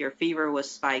 Your fever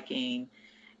was spiking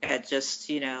at just,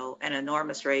 an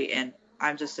enormous rate. And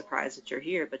I'm just surprised that you're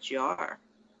here, but you are.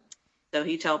 So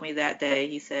he told me that day,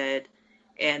 he said,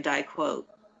 and I quote,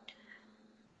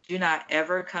 do not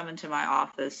ever come into my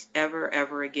office ever,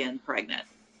 ever again pregnant,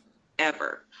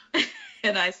 ever.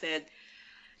 And I said,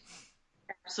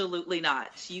 absolutely not.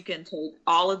 You can take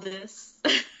all of this,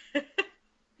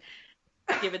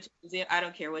 give it to the museum. I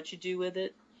don't care what you do with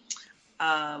it.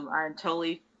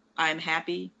 I'm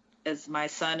happy as my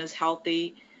son is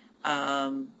healthy.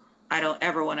 I don't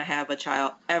ever want to have a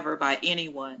child ever by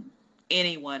anyone.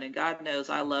 And God knows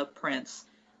I love Prince.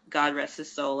 God rest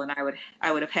his soul. And I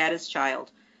would have had his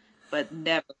child, but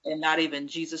never, and not even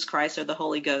Jesus Christ or the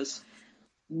Holy Ghost.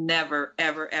 Never,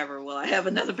 ever, ever will I have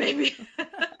another baby.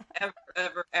 Ever,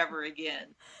 ever, ever again.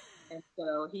 And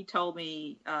so he told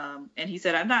me, and he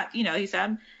said, I'm not, he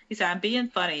said, I'm being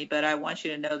funny, but I want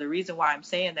you to know the reason why I'm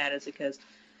saying that is because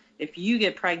if you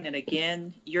get pregnant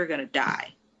again, you're going to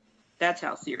die. That's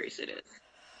how serious it is.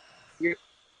 You're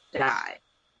going to die.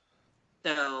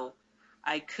 So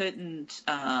I couldn't,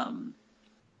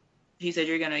 he said,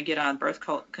 you're going to get on birth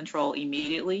control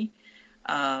immediately.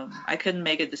 I couldn't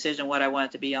make a decision what I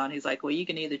wanted to be on. He's like, well, you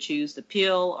can either choose the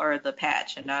pill or the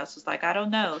patch. And I was just like, I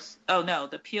don't know. Oh no,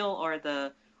 the pill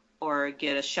or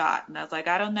get a shot. And I was like,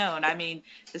 I don't know. And I mean,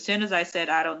 as soon as I said,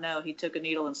 I don't know, he took a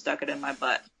needle and stuck it in my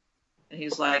butt. And he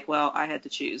was like, well, I had to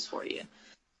choose for you.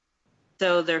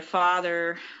 So their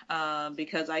father,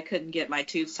 because I couldn't get my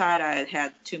tubes tied, I had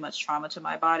had too much trauma to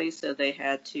my body. So they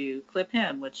had to clip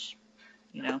him, which,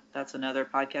 that's another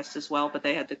podcast as well, but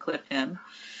they had to clip him.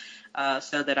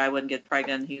 So that I wouldn't get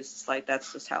pregnant. He was like,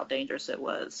 that's just how dangerous it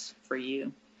was for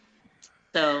you.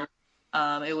 So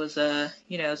it was a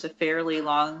fairly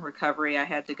long recovery. I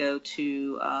had to go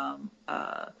to,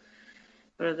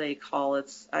 what do they call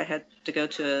it? I had to go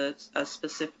to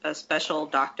a special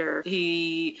doctor.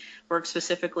 He works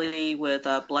specifically with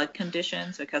blood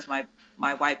conditions because my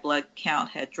white blood count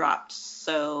had dropped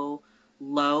so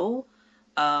low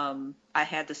I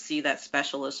had to see that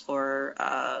specialist for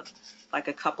like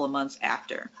a couple of months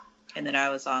after. And then I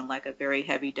was on like a very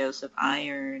heavy dose of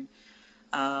iron.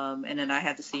 And then I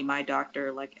had to see my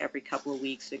doctor like every couple of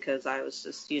weeks because I was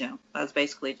just, I was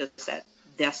basically just at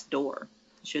death's door,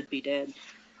 should be dead.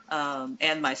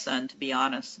 And my son, to be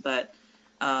honest. But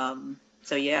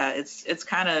so yeah, it's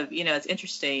kind of, it's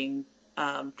interesting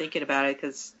thinking about it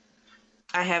because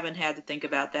I haven't had to think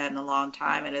about that in a long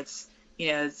time. And it's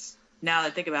now that I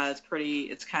think about it,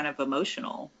 it's kind of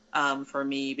emotional for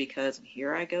me because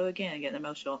here I go again, getting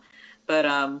emotional. But,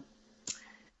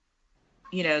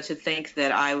 to think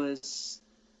that I was,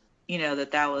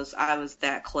 I was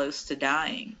that close to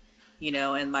dying,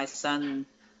 and my son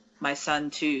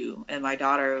too, and my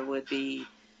daughter would be,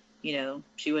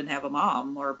 she wouldn't have a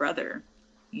mom or a brother,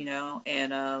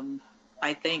 and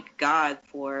I thank God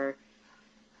for,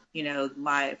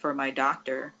 for my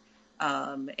doctor,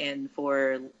 and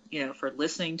for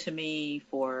listening to me,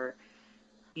 for,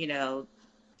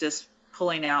 just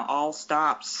pulling out all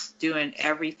stops, doing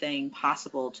everything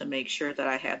possible to make sure that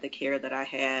I had the care that I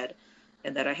had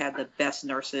and that I had the best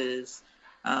nurses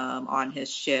on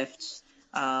his shift,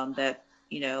 that,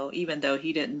 even though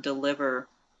he didn't deliver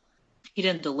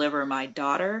my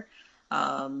daughter,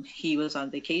 he was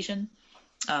on vacation,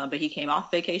 but he came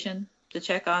off vacation to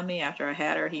check on me after I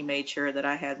had her. He made sure that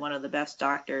I had one of the best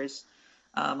doctors.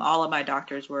 All of my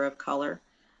doctors were of color,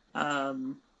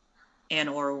 and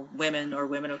or women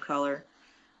of color.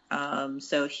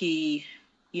 So he,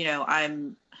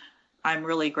 I'm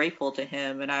really grateful to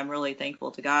him, and I'm really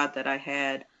thankful to God that I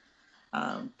had,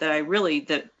 that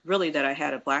I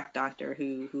had a Black doctor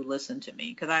who listened to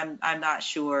me, because I'm not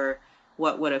sure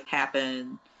what would have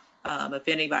happened if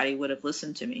anybody would have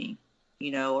listened to me,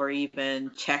 or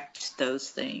even checked those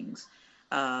things,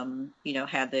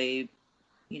 had they,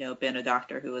 been a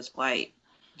doctor who was white.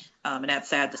 And that's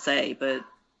sad to say, but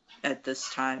at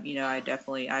this time,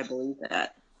 I believe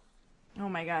that. Oh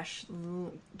my gosh,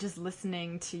 just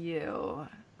listening to you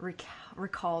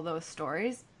recall those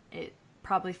stories, it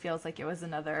probably feels like it was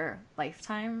another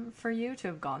lifetime for you to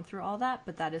have gone through all that,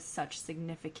 but that is such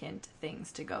significant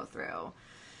things to go through.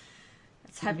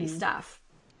 It's heavy stuff.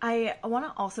 I want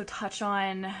to also touch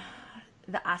on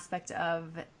the aspect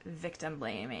of victim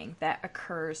blaming that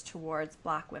occurs towards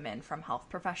Black women from health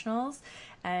professionals.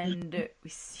 And we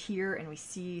hear and we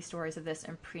see stories of this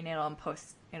in prenatal and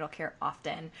postnatal care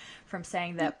often, from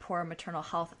saying that poor maternal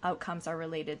health outcomes are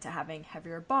related to having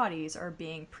heavier bodies or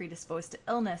being predisposed to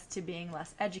illness, to being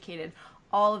less educated.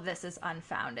 All of this is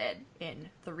unfounded in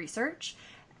the research.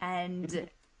 And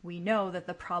we know that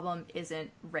the problem isn't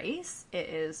race, it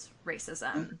is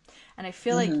racism. And I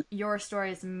feel like your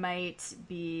stories might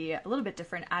be a little bit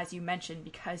different, as you mentioned,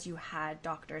 because you had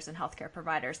doctors and healthcare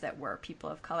providers that were people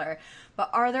of color.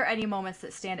 But are there any moments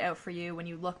that stand out for you when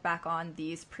you look back on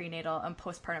these prenatal and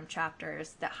postpartum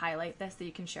chapters that highlight this, that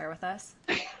you can share with us?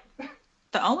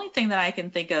 The only thing that I can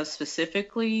think of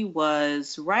specifically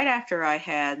was right after I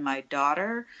had my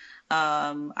daughter.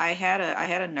 I had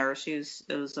a nurse. It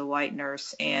was a white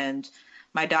nurse, and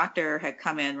my doctor had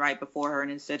come in right before her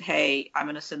and said, "Hey, I'm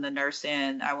going to send the nurse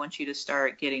in. I want you to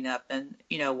start getting up and,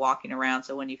 walking around."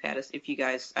 So when I don't know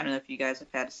if you guys have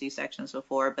had C-sections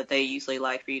before, but they usually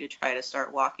like for you to try to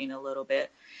start walking a little bit.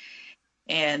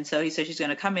 And so he said, she's going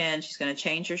to come in, she's going to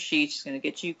change your sheets, she's going to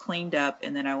get you cleaned up,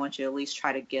 and then I want you to at least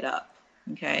try to get up.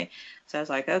 Okay. So I was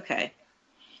like, okay.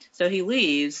 So he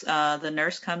leaves, the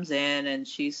nurse comes in, and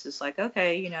she's just like,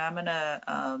 okay, I'm going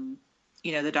to,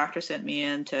 the doctor sent me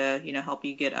in to, help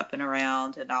you get up and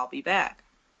around, and I'll be back.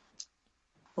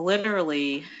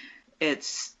 Literally,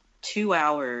 it's 2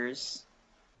 hours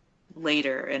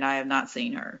later, and I have not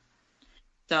seen her.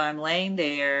 So I'm laying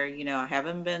there, I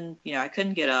haven't been, I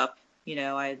couldn't get up,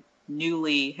 I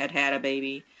newly had a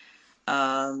baby.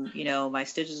 My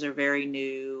stitches are very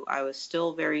new. I was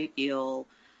still very ill.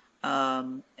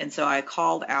 And so I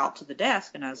called out to the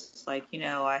desk, and I was just like,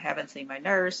 I haven't seen my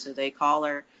nurse. So they call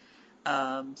her.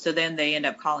 So then they end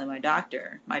up calling my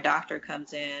doctor. My doctor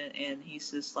comes in, and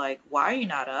he's just like, "Why are you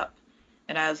not up?"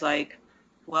 And I was like,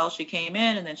 "Well, she came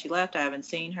in and then she left. I haven't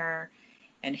seen her."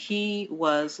 And he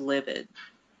was livid.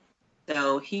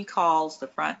 So he calls the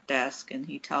front desk, and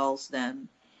he tells them,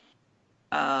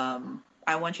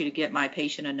 "I want you to get my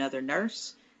patient another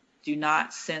nurse. Do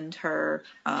not send her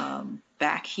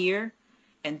back here,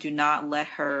 and do not let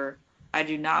her, I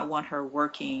do not want her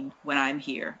working when I'm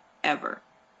here, ever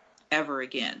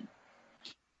again."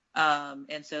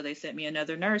 And so they sent me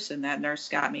another nurse, and that nurse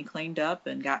got me cleaned up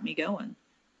and got me going.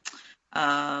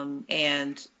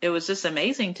 And it was just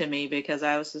amazing to me, because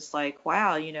I was just like,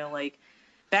 wow,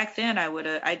 back then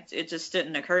it just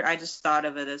didn't occur. I just thought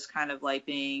of it as kind of like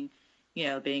being,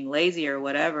 being lazy or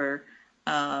whatever.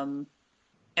 And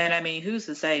I mean, who's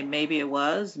to say? Maybe it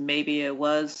was,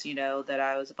 that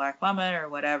I was a Black woman or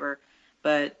whatever.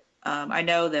 But I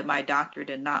know that my doctor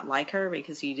did not like her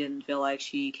because he didn't feel like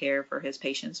she cared for his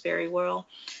patients very well.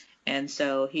 And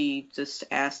so he just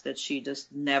asked that she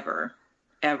just never,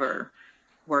 ever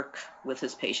work with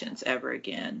his patients ever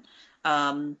again.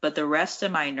 But the rest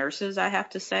of my nurses, I have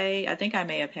to say, I think I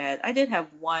did have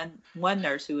one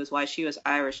nurse who was white. She was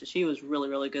Irish, and she was really,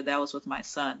 really good. That was with my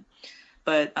son.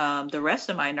 But the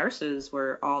rest of my nurses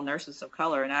were all nurses of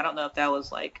color. And I don't know if that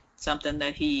was like something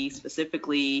that he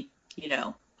specifically,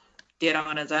 did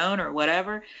on his own or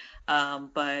whatever.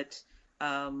 But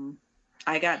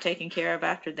I got taken care of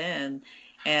after then.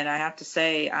 And I have to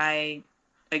say, I'm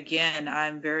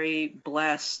very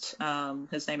blessed.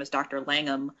 His name is Dr.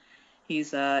 Langham.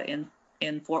 He's in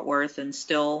Fort Worth and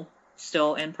still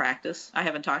in practice. I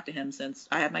haven't talked to him since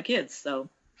I had my kids. So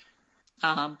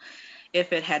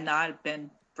if it had not been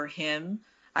for him,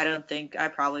 I don't think I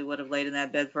probably would have laid in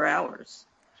that bed for hours,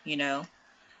 and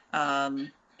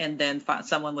then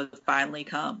someone would finally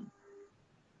come.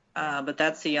 But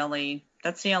that's the only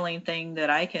thing that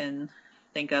I can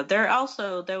think of. There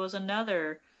was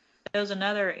another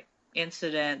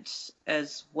incident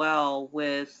as well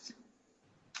with,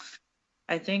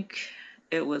 I think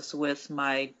it was with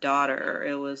my daughter.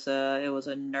 It was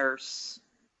a nurse,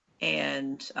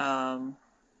 and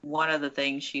one of the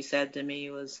things she said to me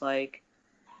was like,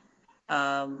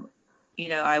 I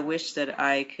wish that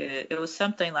I could. It was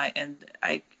something like, and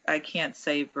I can't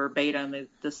say verbatim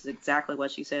this is exactly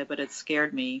what she said, but it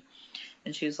scared me.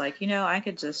 And she was like, I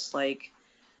could just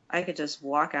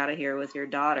walk out of here with your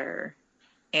daughter.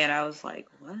 And I was like,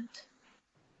 what?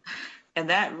 And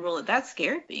that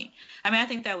scared me. I mean, I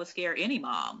think that would scare any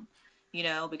mom,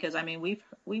 because I mean, we've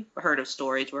heard of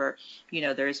stories where,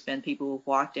 there's been people who've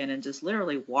walked in and just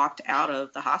literally walked out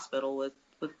of the hospital with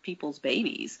people's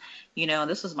babies, and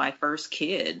this was my first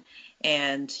kid.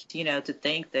 And, to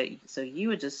think that, so you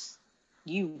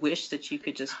wish that you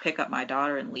could just pick up my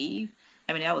daughter and leave.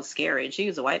 I mean, that was scary. And she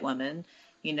was a white woman,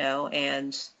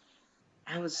 and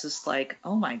I was just like,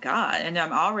 oh my God. And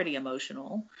I'm already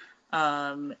emotional.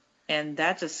 And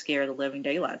that just scared the living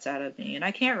daylights out of me. And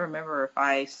I can't remember if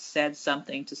I said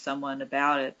something to someone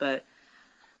about it, but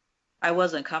I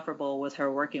wasn't comfortable with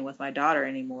her working with my daughter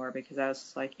anymore because I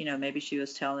was like, maybe she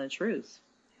was telling the truth,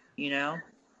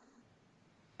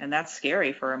 and that's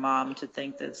scary for a mom to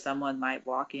think that someone might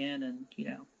walk in and,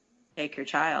 take your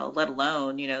child, let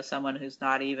alone, someone who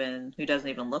doesn't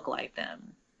even look like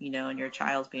them, and your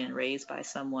child's being raised by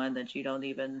someone that you don't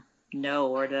even know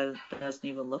or doesn't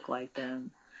even look like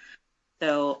them.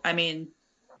 So, I mean,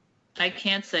 I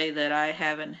can't say that I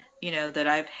haven't, that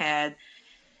I've had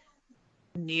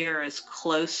near as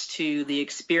close to the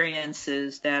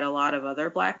experiences that a lot of other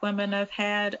Black women have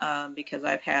had, because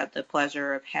I've had the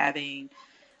pleasure of having,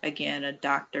 again, a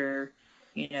doctor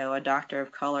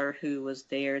of color who was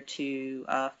there to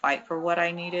fight for what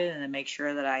I needed and to make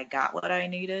sure that I got what I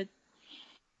needed.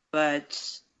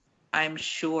 But I'm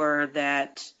sure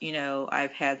that,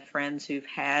 I've had friends who've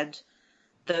had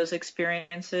those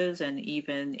experiences, and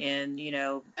even in,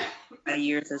 my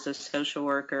years as a social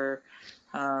worker,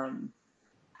 my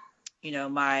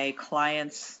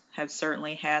clients have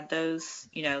certainly had those,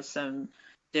 some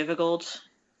difficult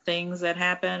things that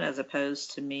happen as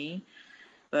opposed to me.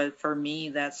 But for me,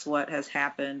 that's what has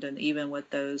happened. And even with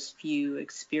those few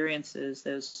experiences,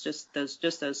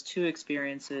 those two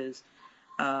experiences,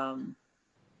 that's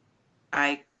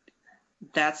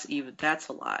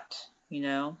a lot,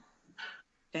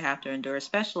 to have to endure,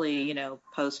 especially,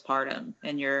 postpartum,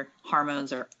 and your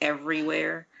hormones are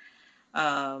everywhere.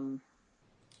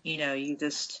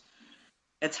 It's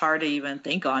hard to even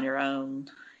think on your own,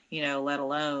 let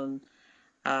alone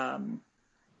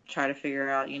try to figure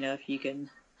out, if you can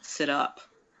sit up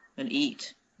and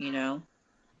eat, And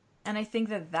I think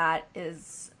that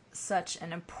is such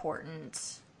an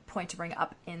important point to bring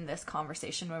up in this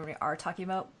conversation when we are talking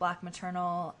about Black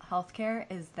maternal health care,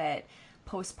 is that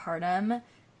postpartum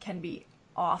can be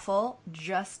awful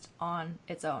just on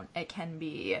its own. It can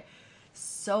be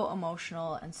so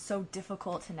emotional and so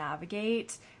difficult to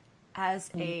navigate.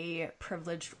 As a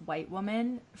privileged white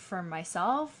woman, for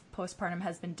myself, postpartum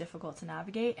has been difficult to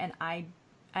navigate, and I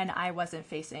wasn't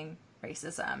facing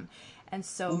racism. And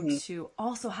so to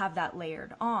also have that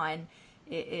layered on,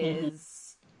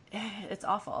 it's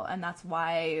awful. And that's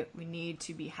why we need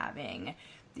to be having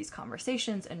these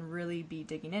conversations and really be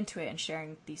digging into it and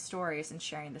sharing these stories and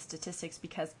sharing the statistics,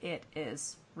 because it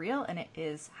is real and it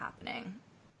is happening.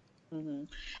 Hmm.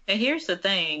 And here's the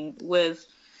thing with,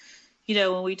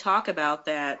 when we talk about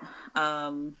that,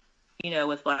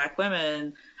 with Black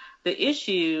women, the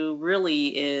issue really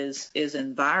is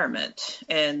environment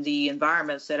and the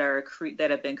environments that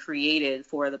have been created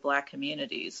for the Black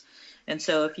communities. And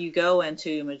so if you go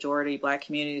into majority Black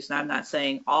communities, and I'm not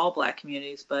saying all Black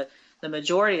communities, but the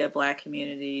majority of Black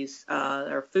communities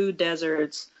are food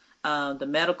deserts. The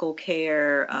medical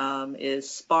care is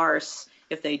sparse.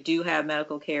 If they do have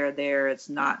medical care there, it's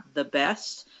not the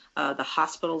best. The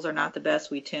hospitals are not the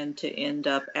best. We tend to end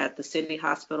up at the city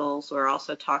hospitals. We're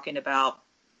also talking about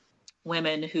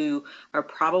women who are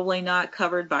probably not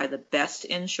covered by the best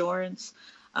insurance.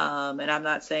 And I'm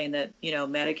not saying that,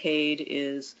 Medicaid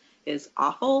is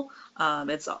awful.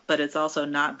 But it's also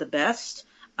not the best.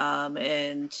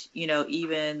 And,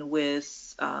 even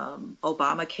with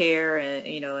Obamacare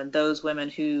and those women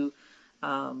who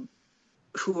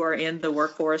are in the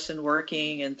workforce and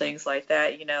working and things like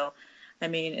that, I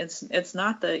mean, it's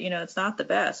not the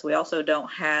best. We also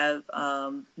don't have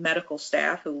medical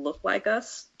staff who look like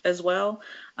us as well.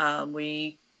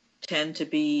 We tend to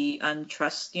be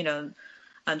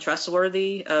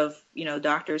untrustworthy of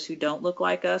doctors who don't look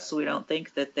like us. So we don't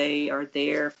think that they are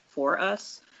there for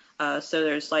us. So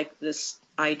there's like this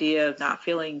idea of not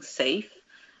feeling safe.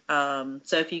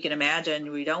 So if you can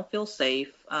imagine, we don't feel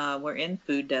safe. We're in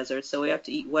food deserts, so we have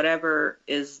to eat whatever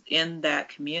is in that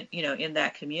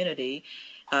community,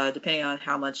 depending on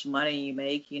how much money you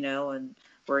make, and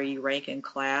where you rank in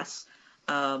class.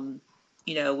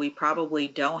 We probably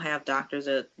don't have doctors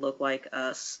that look like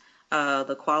us.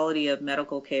 The quality of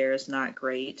medical care is not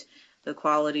great. The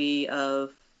quality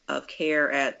of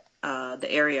care at the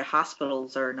area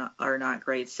hospitals are not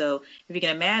great. So if you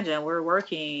can imagine, we're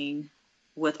working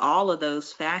with all of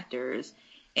those factors,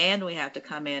 and we have to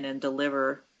come in and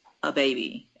deliver a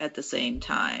baby at the same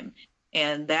time.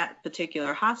 And that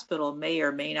particular hospital may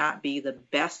or may not be the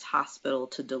best hospital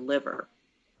to deliver,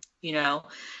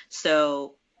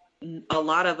 So a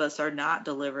lot of us are not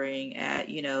delivering at,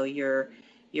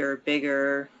 your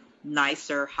bigger,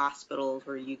 nicer hospitals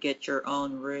where you get your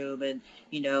own room and,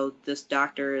 this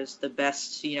doctor is the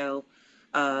best,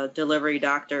 delivery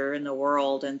doctor in the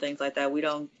world and things like that. We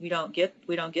don't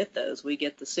get those. We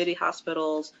get the city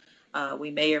hospitals.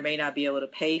 We may or may not be able to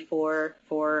pay for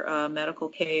medical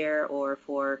care or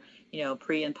for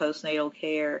pre and postnatal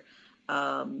care.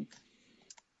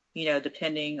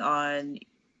 Depending on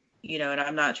and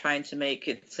I'm not trying to make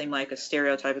it seem like a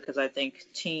stereotype because I think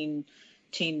teen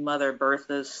mother birth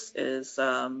is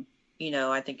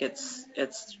I think it's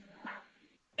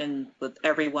in with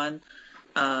everyone.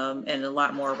 And a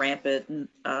lot more rampant,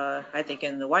 I think,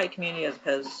 in the white community as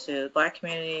opposed to the Black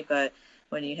community. But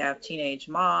when you have teenage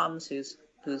moms whose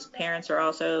parents are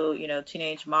also,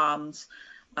 teenage moms,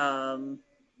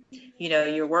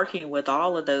 you're working with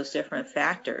all of those different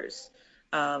factors,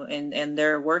 and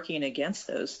they're working against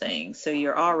those things. So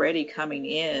you're already coming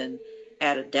in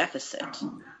at a deficit.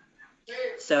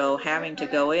 So having to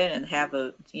go in and have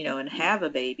a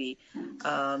baby,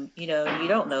 you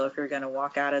don't know if you're going to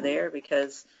walk out of there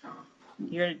because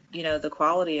the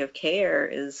quality of care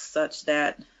is such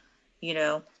that,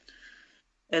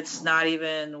 it's not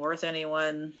even worth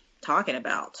anyone talking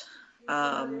about.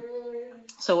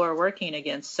 So we're working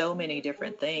against so many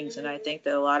different things. And I think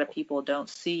that a lot of people don't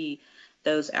see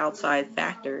those outside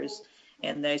factors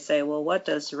and they say, well, what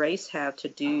does race have to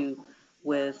do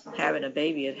with having a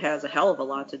baby? It has a hell of a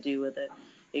lot to do with it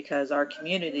because our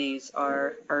communities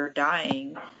are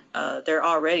dying. They're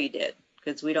already dead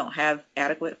because we don't have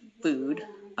adequate food,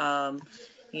 and,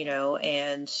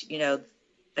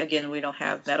 again, we don't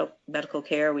have medical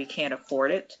care. We can't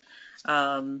afford it.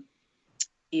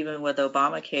 Even with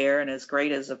Obamacare and as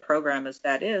great as a program as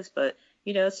that is, but,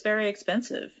 it's very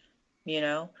expensive,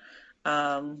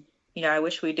 I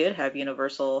wish we did have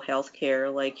universal health care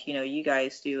like, you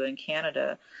guys do in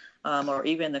Canada, or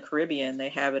even the Caribbean, they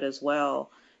have it as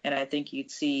well. And I think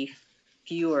you'd see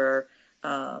fewer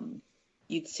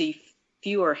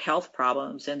health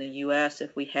problems in the U.S.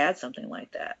 if we had something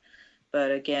like that.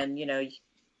 But again, the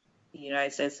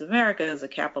United States of America is a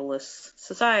capitalist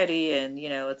society and,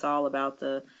 it's all about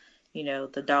the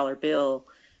dollar bill.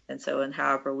 And so, and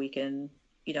however we can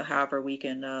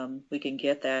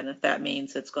get that. And if that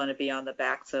means it's going to be on the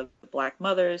backs of Black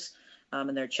mothers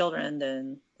and their children,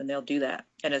 then they'll do that.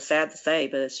 And it's sad to say,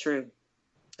 but it's true.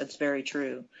 It's very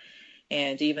true.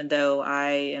 And even though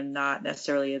I am not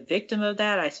necessarily a victim of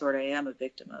that, I sort of am a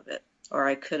victim of it. Or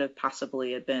I could have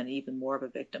possibly have been even more of a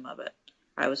victim of it.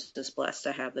 I was just blessed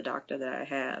to have the doctor that I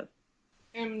have.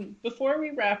 Before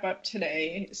we wrap up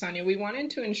today, Sonia, we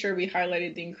wanted to ensure we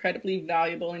highlighted the incredibly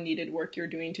valuable and needed work you're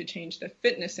doing to change the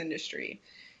fitness industry.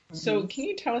 So Hmm. can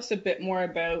you tell us a bit more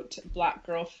about Black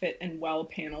Girl Fit and Well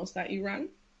panels that you run?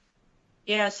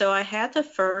 Yeah, so I had the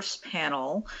first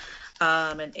panel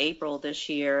in April this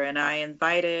year, and I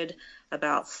invited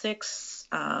about six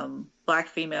Black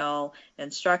female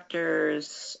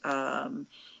instructors,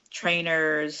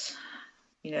 trainers,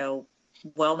 you know,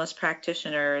 wellness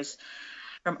practitioners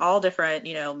from all different,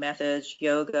 methods,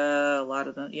 yoga, a lot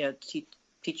of them,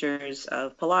 teachers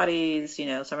of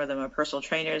Pilates, some of them are personal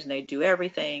trainers and they do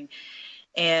everything.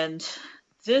 And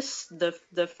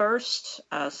the first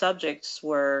subjects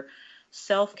were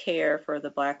self-care for the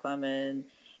Black women,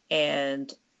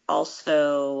 and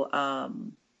also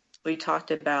we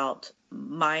talked about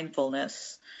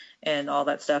mindfulness and all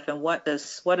that stuff, and what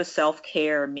does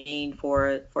self-care mean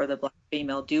for the Black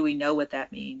female? Do we know what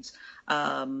that means?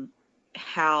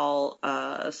 How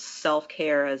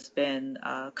self-care has been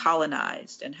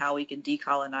colonized, and how we can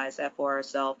decolonize that for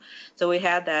ourselves. So we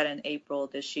had that in April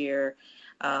this year,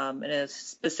 and it's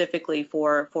specifically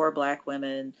for Black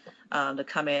women to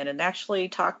come in and actually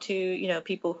talk to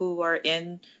people who are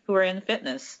in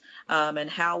fitness, and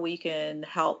how we can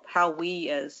help, how we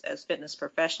as fitness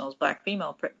professionals, Black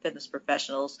female fitness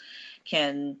professionals,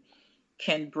 can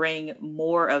bring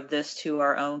more of this to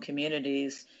our own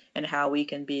communities, and how we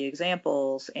can be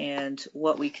examples, and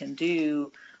what we can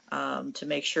do to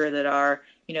make sure that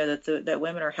that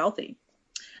women are healthy.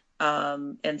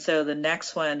 And so the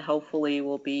next one hopefully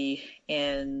will be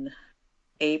in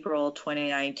April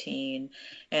 2019,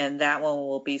 and that one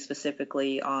will be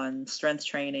specifically on strength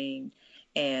training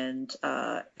and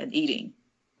eating.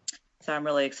 So I'm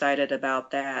really excited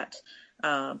about that.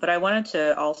 But I wanted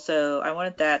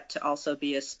that to also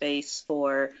be a space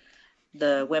for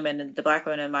the Black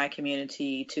women in my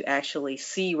community, to actually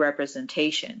see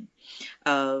representation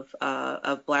of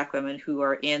Black women who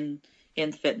are in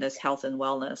fitness, health, and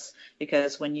wellness.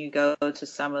 Because when you go to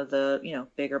some of the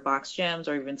bigger box gyms,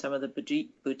 or even some of the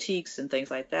boutiques and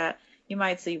things like that, you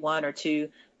might see one or two,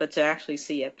 but to actually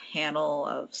see a panel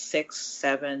of 6,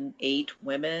 7, 8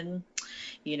 women,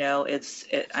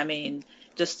 I mean,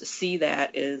 just to see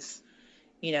that is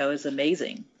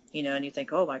amazing, and you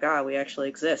think, oh my God, we actually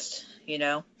exist.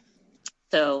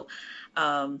 So,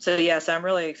 yes, I'm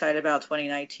really excited about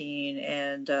 2019,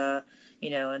 and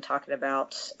talking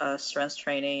about strength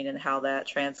training and how that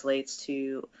translates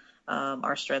to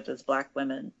our strength as Black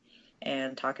women,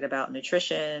 and talking about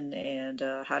nutrition and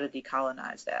how to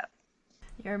decolonize that.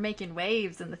 You're making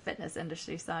waves in the fitness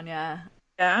industry, Sonia.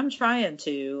 Yeah, I'm trying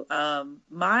to.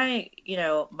 My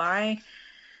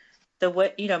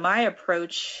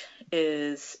approach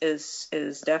is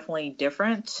definitely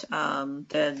different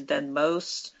than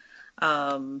most.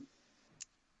 Um,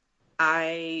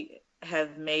 I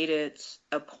have made it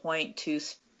a point to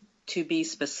be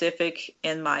specific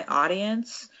in my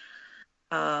audience.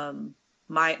 My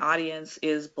audience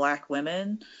is Black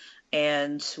women,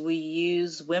 and we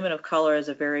use women of color as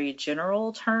a very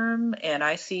general term, and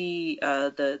I see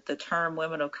the term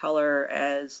women of color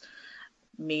as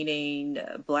meaning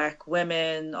Black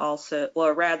women also,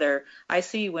 or rather, I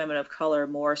see women of color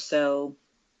more so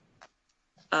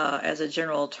as a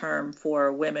general term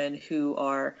for women who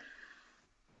are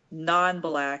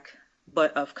non-Black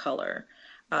but of color.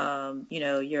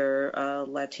 Your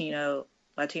Latino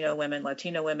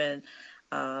women,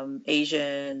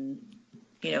 Asian,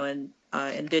 and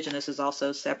Indigenous is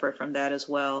also separate from that as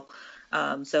well.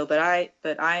 But I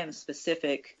am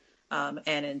specific and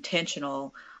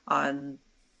intentional on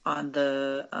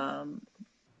on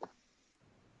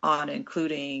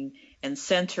including and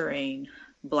centering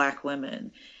Black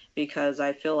women, because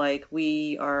I feel like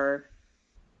we are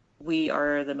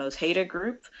the most hated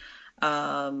group,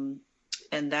 and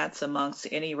that's amongst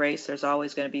any race. There's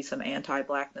always going to be some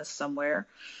anti-Blackness somewhere,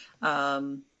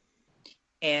 and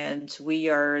we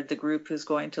are the group who's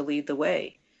going to lead the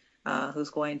way, who's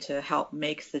going to help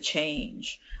make the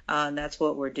change, and that's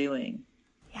what we're doing.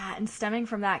 Yeah, and stemming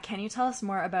from that, can you tell us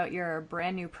more about your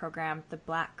brand new program, the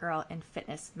Black Girl in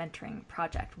Fitness Mentoring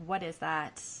Project? What is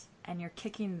that? And you're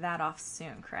kicking that off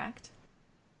soon, correct?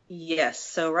 Yes.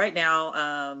 So right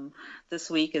now, this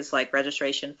week is like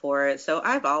registration for it. So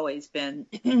I've always been,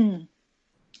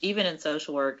 even in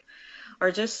social work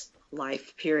or just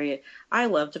life, period, I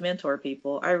love to mentor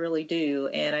people. I really do.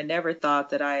 And I never thought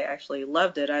that I actually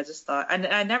loved it. I just thought,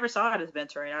 I never saw it as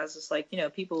mentoring. I was just like,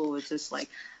 people would just like,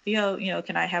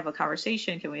 can I have a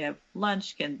conversation? Can we have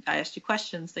lunch? Can I ask you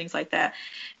questions? Things like that.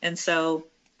 And so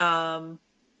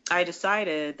I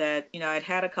decided that, I'd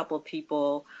had a couple of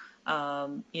people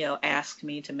asked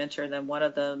me to mentor them. One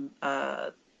of them,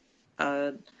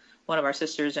 one of our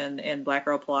sisters in Black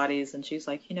Girl Pilates, and she's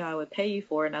like, I would pay you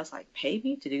for it. And I was like, pay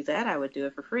me to do that? I would do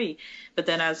it for free. But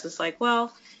then I was just like,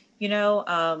 well,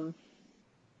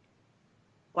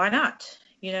 why not?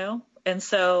 And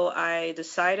so I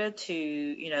decided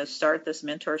to, start this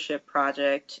mentorship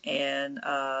project, and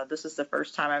this is the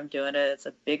first time I'm doing it. It's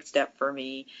a big step for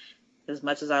me. As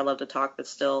much as I love to talk, but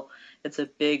still, it's a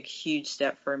big, huge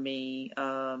step for me.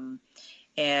 And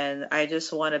I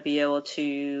just want to be able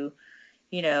to,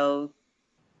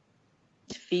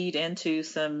 feed into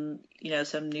some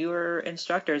newer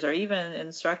instructors, or even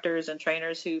instructors and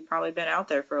trainers who probably been out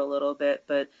there for a little bit,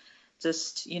 but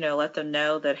just, let them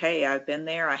know that, hey, I've been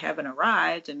there, I haven't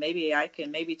arrived, and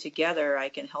maybe together I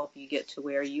can help you get to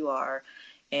where you are.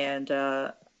 And,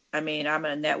 I'm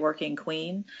a networking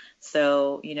queen,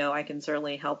 so, I can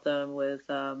certainly help them with,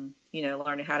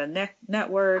 learning how to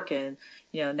network and,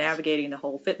 navigating the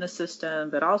whole fitness system,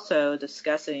 but also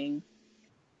discussing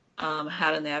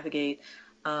how to navigate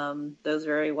those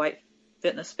very white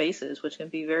fitness spaces, which can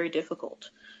be very difficult,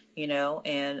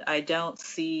 and I don't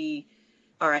see,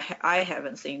 or I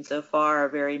haven't seen so far,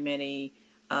 very many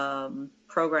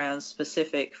programs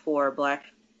specific for Black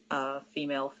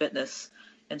female fitness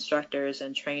instructors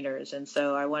and trainers. And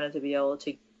so I wanted to be able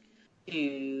to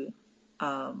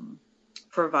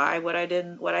provide what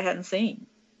I hadn't seen.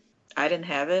 I didn't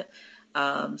have it.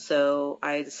 So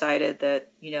I decided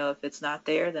that, if it's not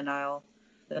there, then I'll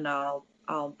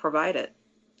provide it.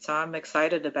 So I'm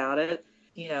excited about it.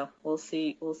 We'll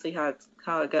see how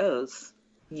it goes.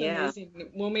 That's amazing.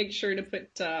 We'll make sure to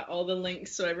put all the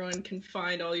links so everyone can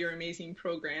find all your amazing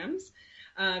programs.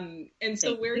 And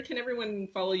so where can everyone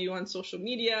follow you on social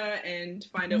media and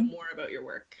find out more about your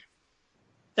work?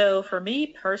 So for me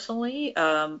personally,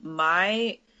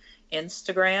 my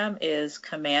Instagram is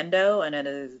Commando, and it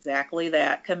is exactly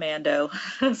that, Commando,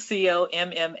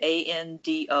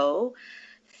 COMMANDO,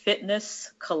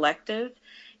 Fitness Collective.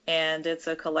 And it's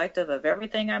a collective of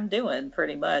everything I'm doing,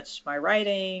 pretty much. My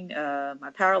writing,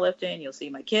 my powerlifting. You'll see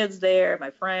my kids there,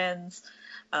 my friends.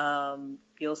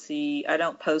 You'll see, I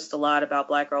don't post a lot about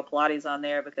Black Girl Pilates on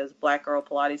there because Black Girl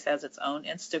Pilates has its own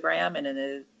Instagram, and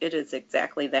it is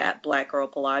exactly that, Black Girl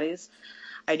Pilates.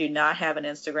 I do not have an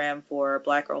Instagram for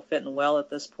Black Girl Fit and Well at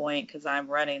this point because I'm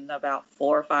running about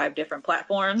 4 or 5 different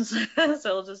platforms. So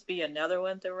it'll just be another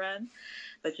one to run.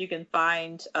 But you can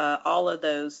find all of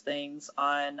those things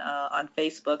on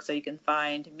Facebook. So you can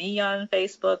find me on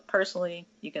Facebook personally.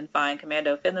 You can find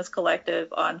Commando Fitness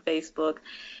Collective on Facebook.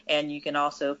 And you can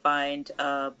also find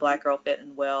Black Girl Fit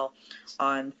and Well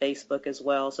on Facebook as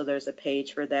well. So there's a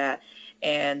page for that.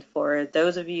 And for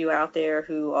those of you out there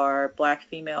who are Black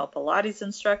female Pilates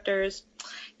instructors,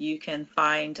 you can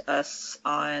find us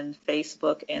on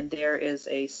Facebook. And there is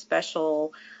a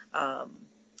special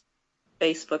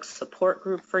Facebook support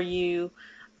group for you.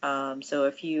 So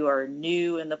if you are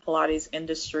new in the Pilates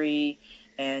industry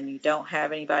and you don't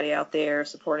have anybody out there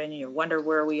supporting you or wonder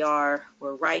where we are,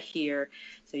 we're right here.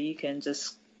 So you can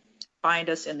just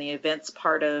find us in the events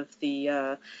part of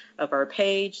the of our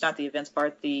page, not the events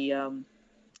part, the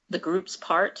groups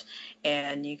part,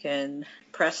 and you can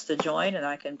press the join and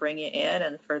I can bring you in.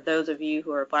 And for those of you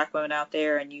who are Black women out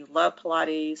there and you love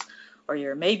Pilates, or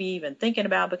you're maybe even thinking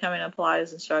about becoming a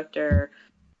Pilates instructor,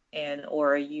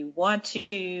 or you want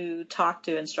to talk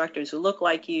to instructors who look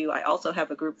like you, I also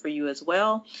have a group for you as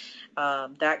well.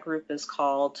 That group is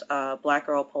called Black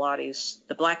Girl Pilates,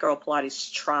 the Black Girl Pilates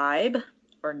Tribe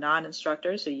for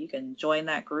non-instructors, so you can join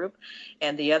that group.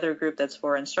 And the other group that's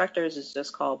for instructors is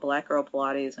just called Black Girl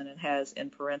Pilates, and it has in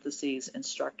parentheses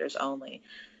instructors only.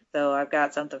 So I've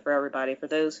got something for everybody, for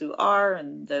those who are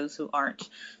and those who aren't.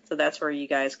 So that's where you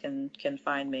guys can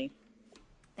find me.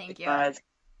 Thank you. Other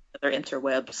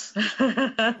interwebs.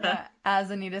 Yeah,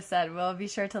 as Anita said, we'll be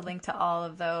sure to link to all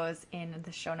of those in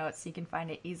the show notes so you can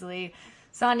find it easily.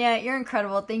 Sonia, you're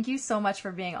incredible. Thank you so much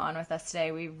for being on with us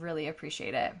today. We really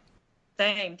appreciate it.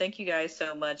 Same. Thank you guys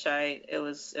so much. It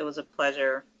was a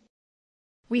pleasure.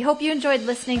 We hope you enjoyed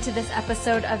listening to this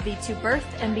episode of the To Birth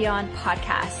and Beyond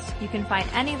podcast. You can find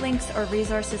any links or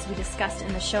resources we discussed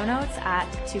in the show notes at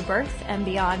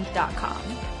tobirthandbeyond.com.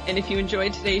 And if you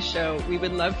enjoyed today's show, we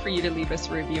would love for you to leave us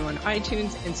a review on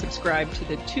iTunes and subscribe to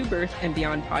the To Birth and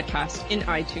Beyond podcast in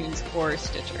iTunes or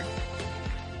Stitcher.